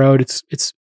bumpy road.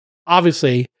 It's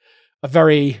obviously a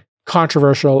very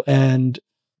controversial and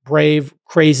brave,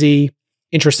 crazy,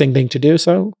 interesting thing to do.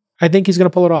 So I think he's going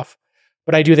to pull it off.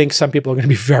 But I do think some people are going to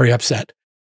be very upset.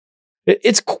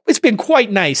 It's been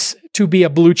quite nice to be a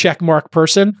blue check mark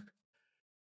person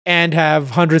and have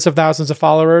hundreds of thousands of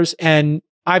followers. And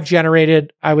I've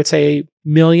generated, I would say,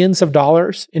 millions of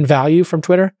dollars in value from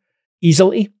Twitter.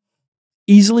 Easily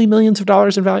millions of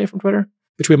dollars in value from Twitter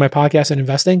between my podcast and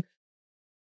investing.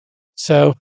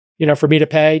 So, for me to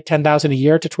pay $10,000 a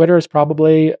year to Twitter is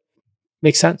probably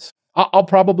makes sense. I'll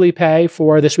probably pay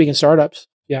for This Week in Startups.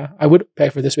 Yeah, I would pay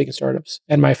for This Week in Startups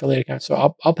and my affiliate account.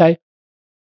 So I'll pay.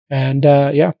 And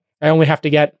I only have to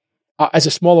get, as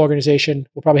a small organization,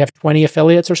 we'll probably have 20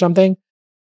 affiliates or something,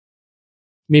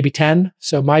 maybe 10.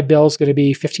 So my bill is going to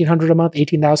be $1,500 a month,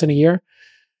 $18,000 a year.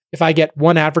 If I get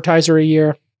one advertiser a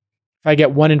year, if I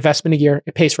get one investment a year,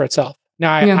 it pays for itself.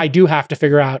 Now I do have to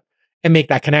figure out and make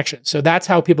that connection. So that's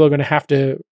how people are going to have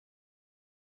to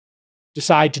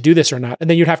decide to do this or not. And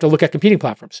then you'd have to look at competing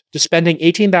platforms. Just spending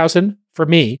 $18,000 for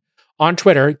me on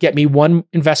Twitter get me one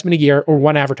investment a year or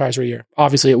one advertiser a year.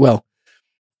 Obviously it will.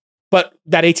 But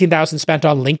that $18,000 spent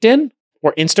on LinkedIn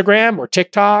or Instagram or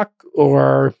TikTok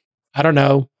or, I don't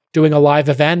know, doing a live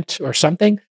event or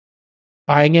something,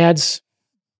 buying ads,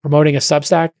 promoting a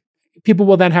Substack, people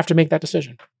will then have to make that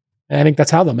decision. And I think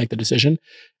that's how they'll make the decision.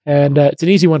 And it's an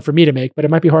easy one for me to make, but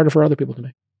it might be harder for other people to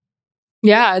make.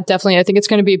 Yeah, definitely. I think it's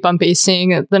going to be bumpy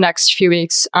seeing the next few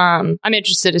weeks. I'm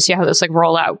interested to see how this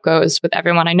rollout goes with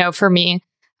everyone. I know for me,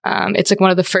 it's one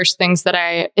of the first things that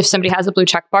if somebody has a blue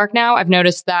check mark now, I've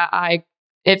noticed that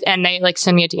and they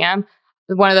send me a DM,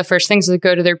 one of the first things is to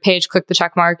go to their page, click the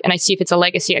check mark, and I see if it's a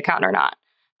legacy account or not.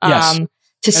 Yes.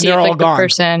 To see if the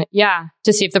person,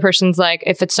 to see if the person's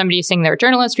if it's somebody saying they're a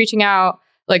journalist reaching out,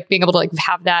 being able to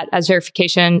have that as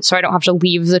verification, so I don't have to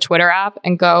leave the Twitter app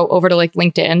and go over to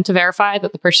LinkedIn to verify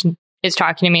that the person is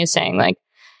talking to me is saying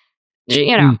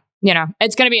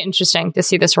it's going to be interesting to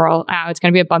see this roll out. It's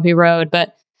going to be a bumpy road.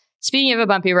 But speaking of a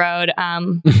bumpy road,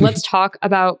 let's talk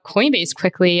about Coinbase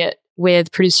quickly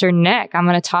with producer Nick. I'm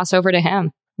going to toss over to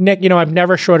him. Nick, I've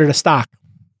never shorted a stock.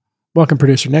 Welcome,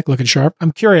 producer Nick, looking sharp.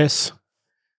 I'm curious.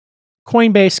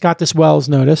 Coinbase got this Wells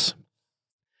notice.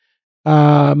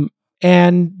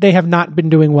 And they have not been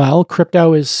doing well.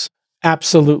 Crypto is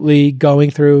absolutely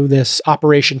going through this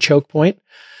operation choke point.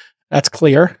 That's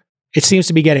clear. It seems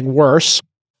to be getting worse.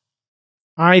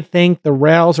 I think the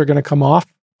rails are going to come off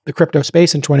the crypto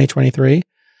space in 2023,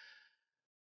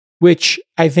 which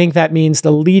I think that means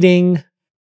the leading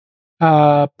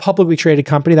publicly traded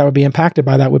company that would be impacted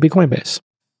by that would be Coinbase.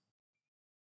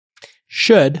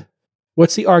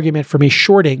 What's the argument for me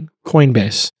shorting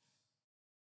Coinbase?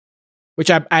 Which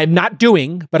I'm not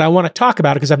doing, but I want to talk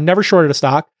about it because I've never shorted a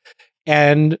stock.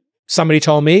 And somebody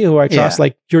told me, who I trust,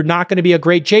 you're not going to be a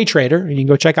great J trader. And you can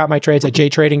go check out my trades at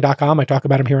jtrading.com. I talk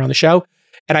about them here on the show.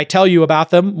 And I tell you about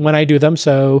them when I do them.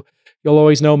 So you'll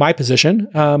always know my position.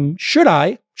 Should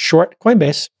I short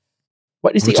Coinbase?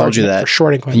 What is the argument for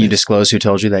shorting Coinbase? Can you disclose who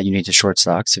told you that you need to short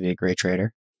stocks to be a great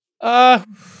trader?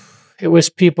 It was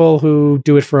people who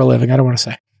do it for a living. I don't want to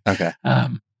say. Okay.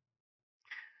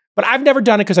 But I've never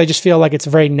done it because I just feel like it's a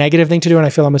very negative thing to do. And I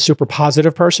feel I'm a super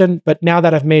positive person. But now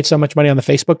that I've made so much money on the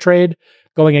Facebook trade,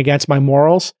 going against my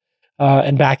morals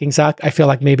and backing Zuck, I feel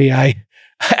like maybe I,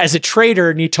 as a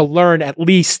trader, need to learn at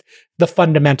least the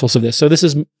fundamentals of this. So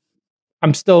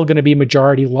I'm still going to be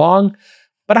majority long,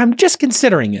 but I'm just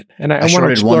considering it. And I want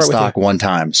to shorted one stock one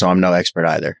time, so I'm no expert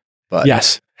either. But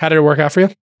yes. How did it work out for you?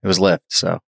 It was Lyft,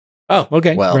 so. Oh,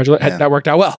 okay. Well, congratulations. That worked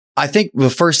out well. I think the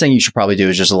first thing you should probably do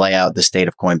is just lay out the state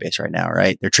of Coinbase right now,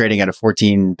 right? They're trading at a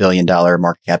 $14 billion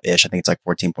market cap-ish. I think it's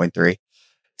 14.3.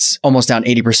 It's almost down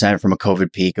 80% from a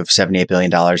COVID peak of $78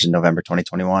 billion in November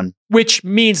 2021. Which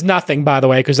means nothing, by the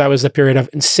way, because that was a period of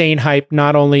insane hype,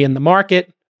 not only in the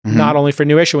market, not only for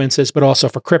new issuances, but also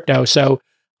for crypto. So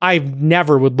I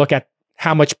never would look at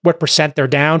what percent they're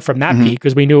down from that peak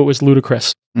because we knew it was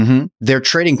ludicrous. They're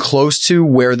trading close to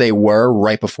where they were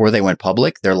right before they went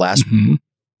public. Their last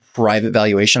private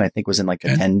valuation, I think, was in a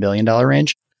 $10 billion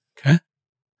range. Okay.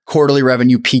 Quarterly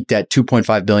revenue peaked at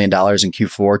 $2.5 billion in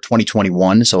Q4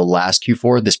 2021. So last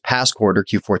Q4, this past quarter,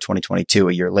 Q4 2022,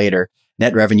 a year later,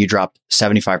 net revenue dropped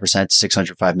 75% to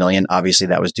 $605 million. Obviously,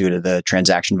 that was due to the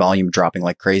transaction volume dropping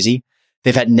like crazy.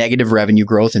 They've had negative revenue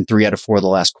growth in 3 out of 4 of the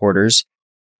last quarters.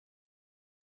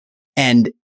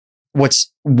 And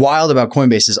what's wild about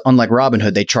Coinbase is, unlike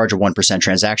Robinhood, they charge a 1%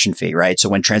 transaction fee, right? So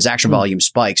when transaction volume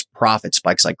spikes, profit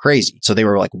spikes like crazy. So they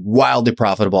were like wildly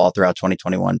profitable all throughout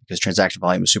 2021 because transaction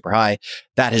volume was super high.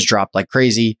 That has dropped like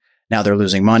crazy. Now they're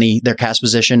losing money. Their cash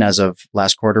position as of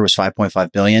last quarter was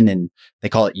 $5.5 billion, and they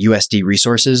call it USD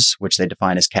resources, which they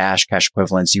define as cash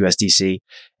equivalents, USDC,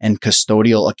 and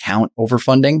custodial account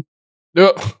overfunding.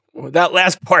 That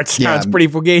last part sounds pretty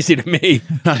fugazi to me.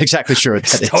 Not exactly sure what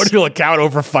that is. Custodial account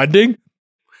overfunding?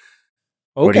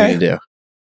 Okay. What are you going to do?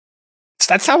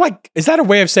 That's how, like, is that a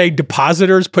way of saying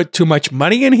depositors put too much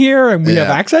money in here and we have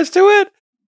access to it?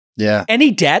 Yeah.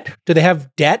 Any debt? Do they have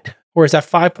debt? Or is that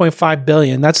 $5.5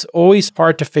 billion? That's always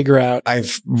hard to figure out.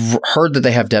 I've heard that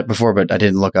they have debt before, but I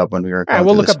didn't look up when we were going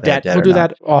we'll look up debt. We'll do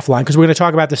that offline because we're going to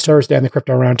talk about this Thursday on the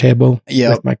Crypto Roundtable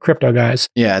with my crypto guys.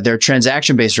 Yeah, their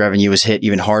transaction-based revenue was hit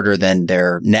even harder than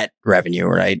their net revenue,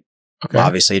 right? Okay.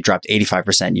 Obviously, it dropped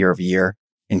 85% year over year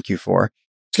in Q4.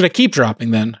 It's going to keep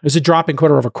dropping then. Is it dropping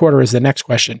quarter over quarter is the next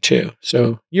question too.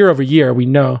 So year over year, we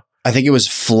know. I think it was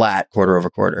flat quarter over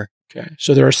quarter. Okay.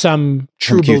 So there are some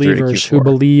true believers who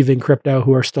believe in crypto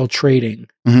who are still trading.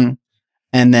 Mm-hmm.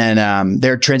 And then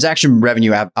their transaction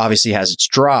revenue obviously has it's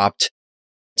dropped.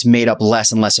 It's made up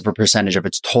less and less of a percentage of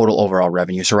its total overall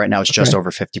revenue. So right now it's just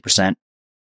over 50%.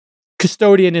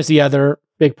 Custodian is the other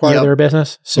big part of their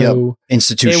business. So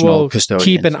institutional custodian.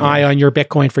 Keep an eye on your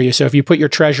Bitcoin for you. So if you put your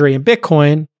treasury in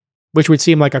Bitcoin, which would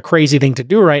seem like a crazy thing to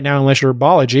do right now, unless you're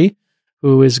Balaji,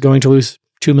 who is going to lose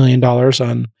 $2 million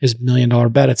on his $1 million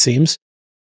bet, it seems.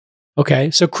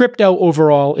 Okay, so crypto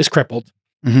overall is crippled.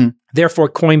 Mm-hmm. Therefore,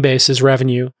 Coinbase's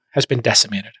revenue has been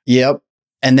decimated. Yep.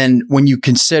 And then when you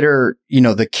consider,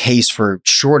 the case for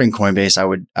shorting Coinbase, I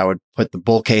would put the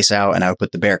bull case out and I would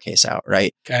put the bear case out,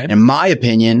 right? Okay. In my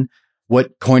opinion,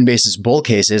 what Coinbase's bull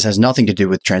case is has nothing to do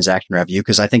with transaction revenue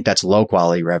because I think that's low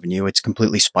quality revenue. It's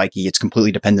completely spiky. It's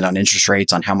completely dependent on interest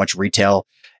rates, on how much retail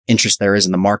interest there is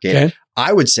in the market. Okay.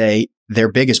 I would say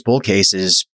their biggest bull case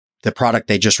is the product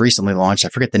they just recently launched. I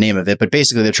forget the name of it, but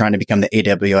basically they're trying to become the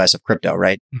AWS of crypto,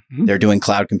 right? Mm-hmm. They're doing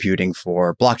cloud computing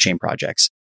for blockchain projects.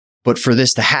 But for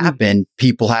this to happen,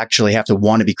 people actually have to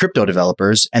want to be crypto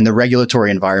developers, and the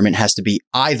regulatory environment has to be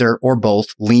either or both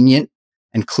lenient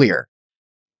and clear.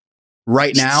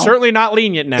 Right now, it's certainly not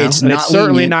lenient now. It's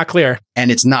certainly not clear. And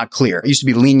it's not clear. It used to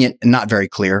be lenient and not very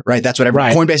clear, right? That's what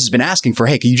Coinbase has been asking for.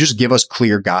 Hey, can you just give us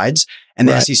clear guides? And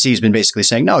the SEC has been basically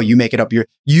saying, no, you make it up.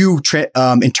 You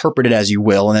interpret it as you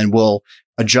will, and then we'll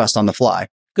adjust on the fly.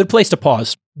 Good place to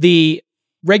pause. The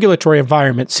regulatory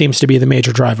environment seems to be the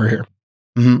major driver here.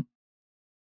 Mm-hmm.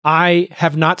 I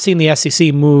have not seen the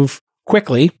SEC move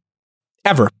quickly,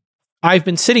 ever. I've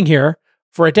been sitting here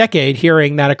for a decade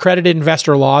hearing that accredited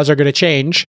investor laws are going to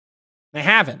change. They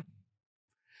haven't.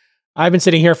 I've been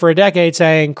sitting here for a decade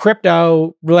saying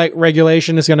crypto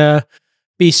regulation is going to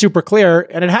be super clear,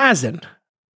 and it hasn't.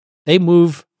 They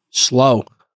move slow.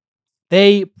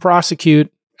 They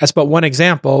prosecute, as but one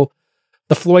example,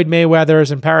 the Floyd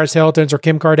Mayweathers and Paris Hiltons or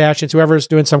Kim Kardashians, whoever's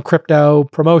doing some crypto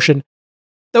promotion.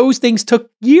 Those things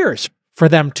took years for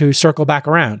them to circle back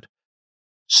around.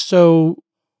 So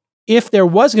if there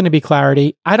was going to be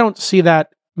clarity, I don't see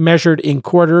that measured in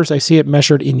quarters. I see it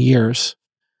measured in years.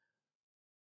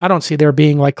 I don't see there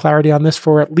being clarity on this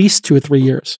for at least 2 or 3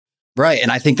 years. Right.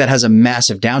 And I think that has a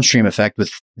massive downstream effect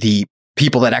with the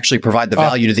people that actually provide the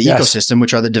value to the ecosystem,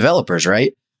 which are the developers,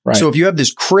 right? Right. So if you have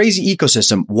this crazy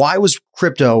ecosystem, why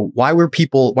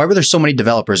were there so many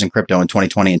developers in crypto in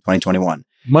 2020 and 2021?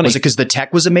 Money. Was it because the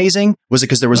tech was amazing? Was it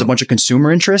because there was a bunch of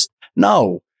consumer interest?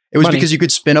 No. It was because you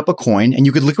could spin up a coin and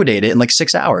you could liquidate it in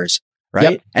 6 hours,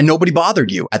 right? Yep. And nobody bothered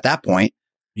you at that point.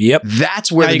 Yep.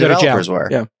 That's where the developers were.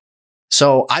 Yeah.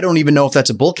 So I don't even know if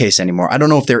that's a bull case anymore. I don't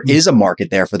know if there is a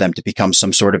market there for them to become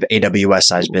some sort of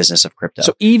AWS-sized business of crypto.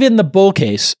 So even the bull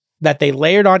case that they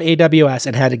layered on AWS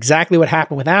and had exactly what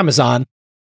happened with Amazon,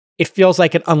 it feels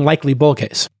like an unlikely bull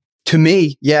case. To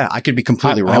me, yeah, I could be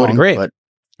completely wrong. I would agree. But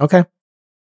okay.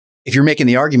 If you're making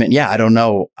the argument, yeah, I don't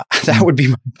know. That would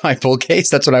be my bull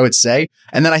case. That's what I would say.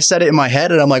 And then I said it in my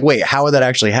head and I'm like, wait, how would that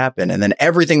actually happen? And then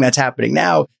everything that's happening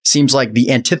now seems like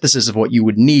the antithesis of what you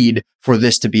would need for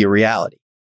this to be a reality.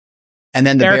 And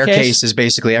then the bear case is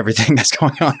basically everything that's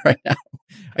going on right now.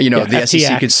 The FTX.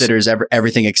 SEC considers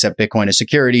everything except Bitcoin as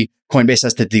security. Coinbase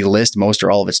has to delist most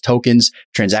or all of its tokens.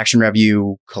 Transaction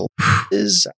revenue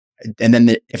collapses. And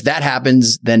then if that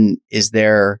happens, then is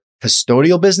there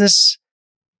custodial business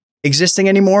existing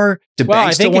anymore? Do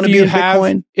banks still want to be in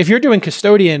Bitcoin? If you're doing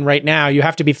custodian right now, you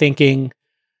have to be thinking,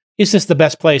 is this the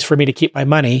best place for me to keep my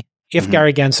money? If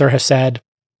Gary Gensler has said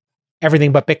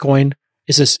everything but Bitcoin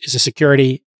is a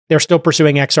security, they're still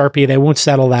pursuing XRP. They won't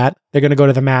settle that. They're going to go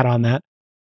to the mat on that.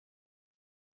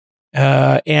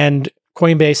 And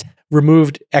Coinbase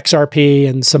removed XRP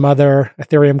and some other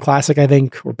Ethereum Classic, I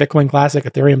think, or Bitcoin Classic,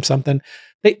 Ethereum something.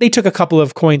 They took a couple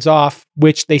of coins off,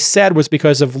 which they said was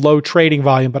because of low trading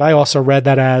volume. But I also read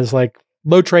that as like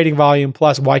low trading volume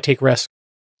plus why take risk?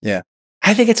 Yeah.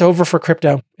 I think it's over for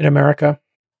crypto in America.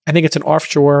 I think it's an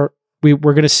offshore. We're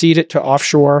going to cede it to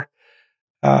offshore,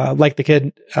 like the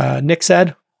kid Nick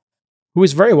said, who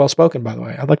is very well spoken, by the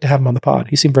way. I'd like to have him on the pod.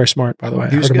 He seemed very smart, by the way.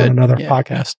 He was I heard good. him on another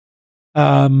podcast.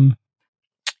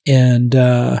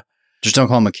 Just don't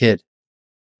call him a kid.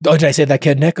 Oh, did I say that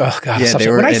kid, Nick? Oh, God.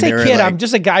 Yeah, when I say kid, I'm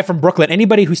just a guy from Brooklyn.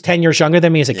 Anybody who's 10 years younger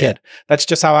than me is a kid. That's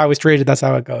just how I was treated. That's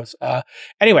how it goes.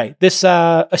 Anyway, this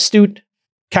astute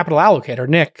capital allocator,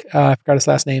 Nick, I forgot his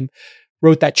last name,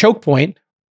 wrote that choke point,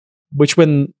 which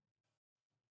when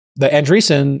the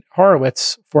Andreessen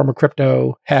Horowitz, former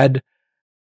crypto head,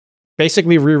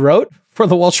 basically rewrote for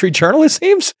the Wall Street Journal, it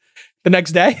seems, the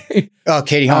next day. Oh,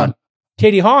 Katie Haun.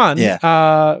 Katie Haun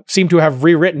seemed to have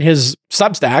rewritten his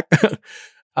Substack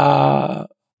the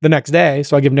next day.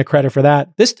 So I give Nick credit for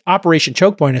that. This Operation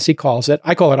Choke Point, as he calls it,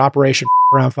 I call it Operation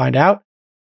Around Find Out.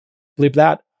 Believe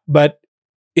that. But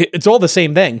it's all the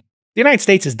same thing. The United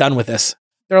States is done with this.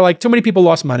 They're like, too many people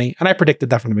lost money. And I predicted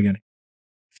that from the beginning.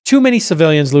 Too many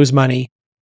civilians lose money.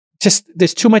 Just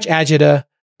there's too much agita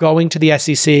going to the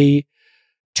SEC.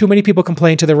 Too many people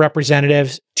complain to their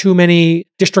representatives. Too many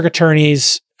district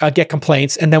attorneys get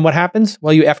complaints. And then what happens?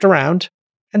 Well, you effed around.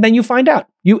 And then you find out.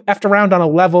 You effed around on a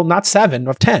level, not 7,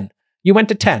 of 10. You went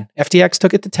to 10. FTX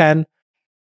took it to 10.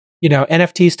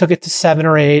 NFTs took it to 7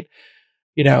 or 8.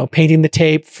 Painting the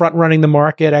tape, front running the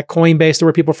market. At Coinbase, there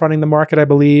were people fronting the market, I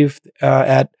believe.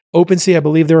 At OpenSea, I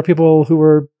believe there were people who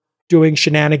were doing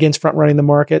shenanigans, front running the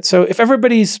market. So if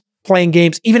everybody's playing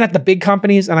games, even at the big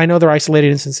companies, and I know they're isolated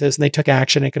instances and they took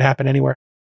action, it could happen anywhere.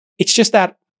 It's just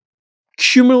that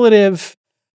cumulative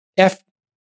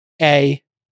FAFO,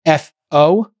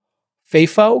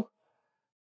 FAFO.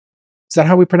 Is that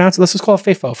how we pronounce it? Let's just call it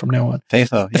FAFO from now on.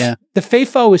 FAFO, yeah. The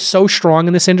FAFO is so strong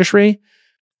in this industry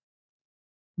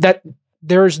that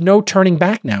there is no turning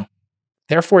back now.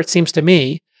 Therefore, it seems to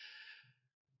me,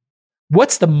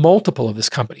 what's the multiple of this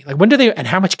company? Like, when do they, and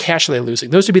how much cash are they losing?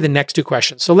 Those would be the next two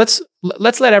questions. So let's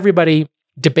let everybody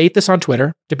debate this on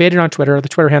Twitter. Debate it on Twitter. The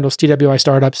Twitter handle is TWI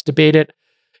Startups. Debate it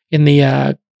in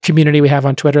the community we have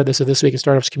on Twitter. This is This Week in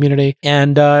Startups community.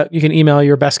 And you can email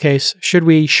your best case. Should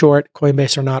we short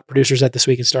Coinbase or not?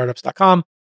 producers@thisweekinstartups.com.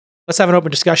 Let's have an open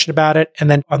discussion about it.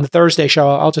 And then on the Thursday show,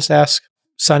 I'll just ask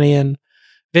Sonny and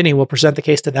Vinny. We'll present the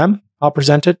case to them. I'll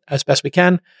present it as best we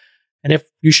can. And if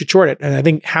you should short it. And I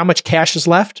think how much cash is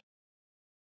left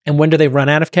and when do they run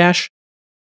out of cash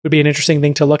would be an interesting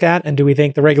thing to look at. And do we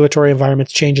think the regulatory environment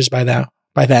changes by then?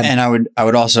 And I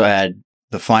would also add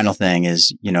the final thing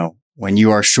is, when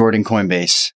you are shorting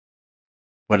Coinbase,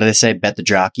 what do they say? Bet the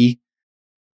jockey.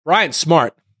 Brian's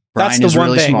smart. Brian is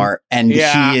really smart. And he is,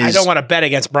 I don't want to bet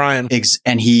against Brian.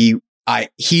 And he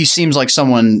seems like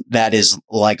someone that is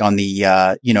like on the,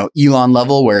 Elon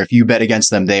level, where if you bet against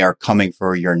them, they are coming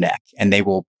for your neck and they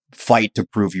will fight to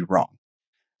prove you wrong.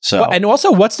 So, and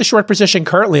also, what's the short position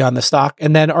currently on the stock?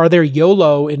 And then are there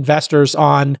YOLO investors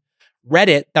on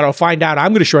Reddit that'll find out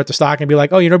I'm going to short the stock and be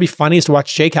like, oh, it'd be funny is to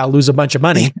watch JCal lose a bunch of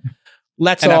money.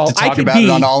 Let's all have to talk about it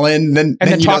on All In. Then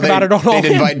talk about it on All In.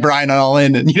 They'd invite Brian on All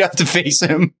In and you'd have to face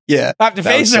him. Yeah. I have to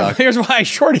face him. Here's why I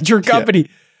shorted your company.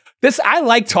 Yeah. I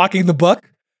like talking the book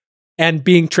and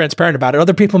being transparent about it.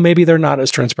 Other people, maybe they're not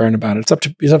as transparent about it. It's up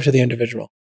to the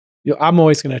individual. I'm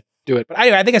always going to do it. But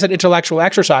anyway, I think as an intellectual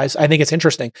exercise, I think it's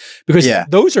interesting because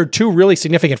those are two really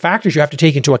significant factors you have to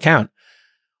take into account.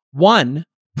 One,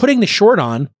 putting the short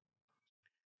on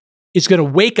is going to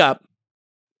wake up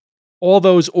all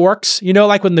those orcs,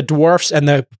 like when the dwarfs and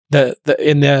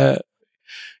you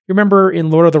remember in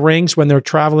Lord of the Rings when they're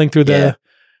traveling through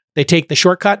they take the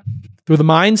shortcut through the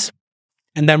mines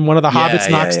and then one of the hobbits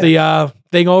knocks the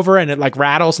thing over and it like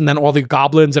rattles and then all the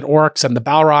goblins and orcs and the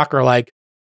Balrog are like,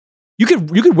 you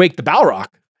could wake the Balrog,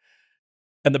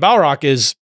 and the Balrog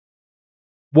is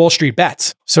Wall Street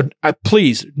Bets. So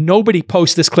please, nobody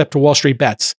post this clip to Wall Street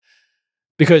Bets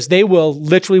because they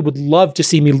would love to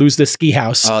see me lose this ski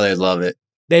house. Oh, they'd love it.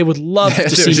 They would love to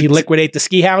see me liquidate the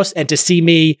ski house and to see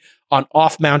me on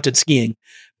off-mounted skiing.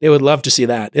 They would love to see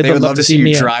that. They would love to see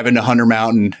you driving to Hunter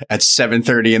Mountain at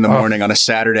 7:30 in the morning on a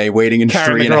Saturday, waiting in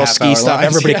 3.5 ski hour stuff,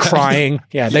 lines. everybody crying.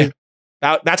 Yeah,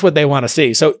 that's what they want to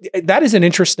see. So that is an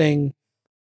interesting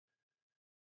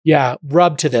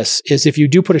rub to this, is if you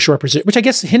do put a short position, which I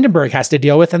guess Hindenburg has to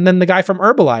deal with, and then the guy from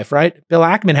Herbalife, right? Bill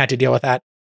Ackman had to deal with that.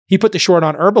 He put the short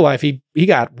on Herbalife. He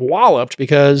got walloped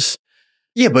because...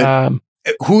 Yeah, but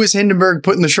who is Hindenburg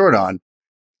putting the short on?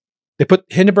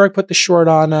 Hindenburg put the short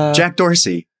on... Jack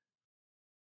Dorsey.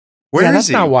 Where is that's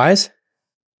he? Not wise.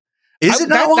 Is it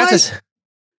not wise?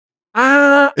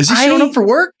 Is he showing up for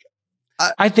work?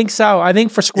 I think so. I think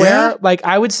for Square,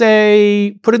 I would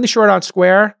say putting the short on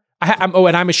Square.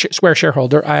 I'm a Square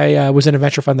shareholder. I was in a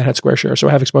venture fund that had Square shares, so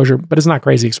I have exposure, but it's not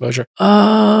crazy exposure.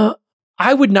 I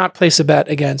would not place a bet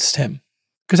against him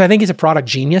because I think he's a product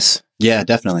genius. Yeah,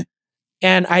 definitely.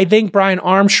 And I think Brian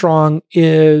Armstrong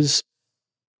is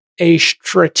a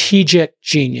strategic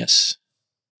genius.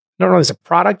 I don't know if he's a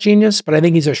product genius, but I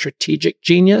think he's a strategic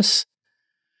genius.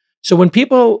 So when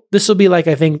this will be I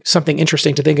think something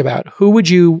interesting to think about. Who would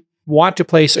you want to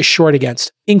place a short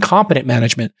against? Incompetent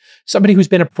management. Somebody who's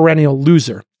been a perennial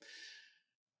loser.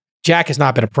 Jack has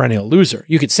not been a perennial loser.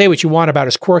 You could say what you want about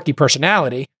his quirky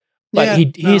personality, but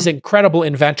he's an incredible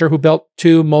inventor who built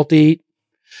two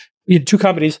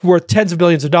companies worth tens of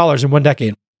billions of dollars in one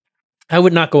decade. I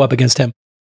would not go up against him.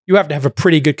 You have to have a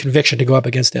pretty good conviction to go up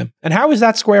against him. And how is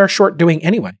that Square short doing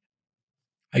anyway?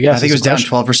 I think it was down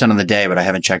 12% on the day, but I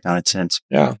haven't checked on it since.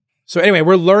 Yeah. So anyway,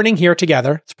 we're learning here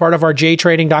together. It's part of our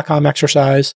jtrading.com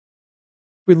exercise.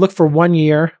 We look for 1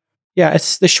 year. Yeah,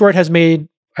 the short has made,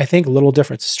 I think, a little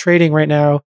difference. It's trading right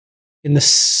now in the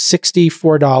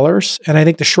 $64. And I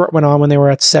think the short went on when they were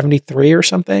at 73 or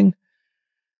something.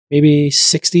 Maybe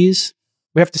 60s.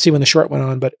 We have to see when the short went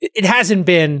on, but it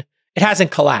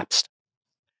hasn't collapsed.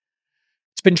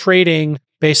 It's been trading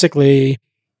basically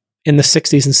in the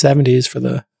 60s and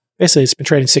 70s it's been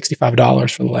trading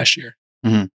 $65 for the last year.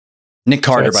 Mm-hmm. Nick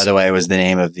Carter, by the way, was the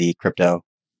name of the crypto.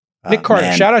 Nick Carter.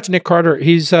 Man. Shout out to Nick Carter.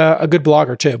 He's a good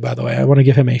blogger too, by the way. I want to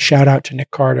give him a shout out to Nick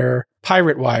Carter.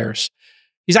 Pirate Wires.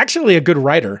 He's actually a good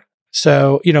writer.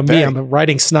 So, me, I'm a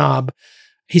writing snob.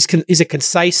 He's a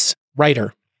concise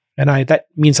writer. And that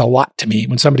means a lot to me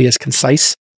when somebody is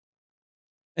concise.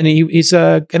 And I think he's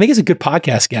a good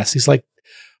podcast guest. He's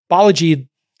Balaji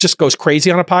just goes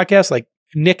crazy on a podcast.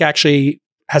 Nick actually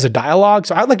has a dialogue.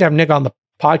 So I'd like to have Nick on the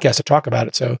podcast to talk about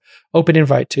it. So open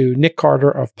invite to Nick Carter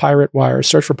of Pirate Wires.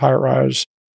 Search for Pirate Wires.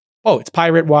 Oh, it's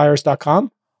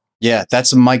piratewires.com? Yeah,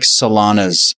 that's Mike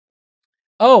Solana's.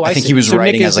 Oh, I think he was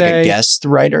writing as a guest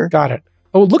writer. Got it.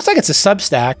 Oh, it looks like it's a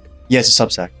Substack. Yeah, it's a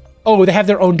Substack. Oh, they have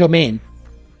their own domain.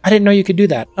 I didn't know you could do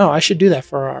that. Oh, I should do that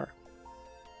for our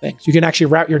things. You can actually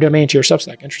route your domain to your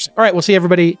Substack. Interesting. All right, we'll see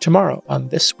everybody tomorrow on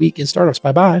This Week in Startups.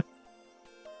 Bye-bye.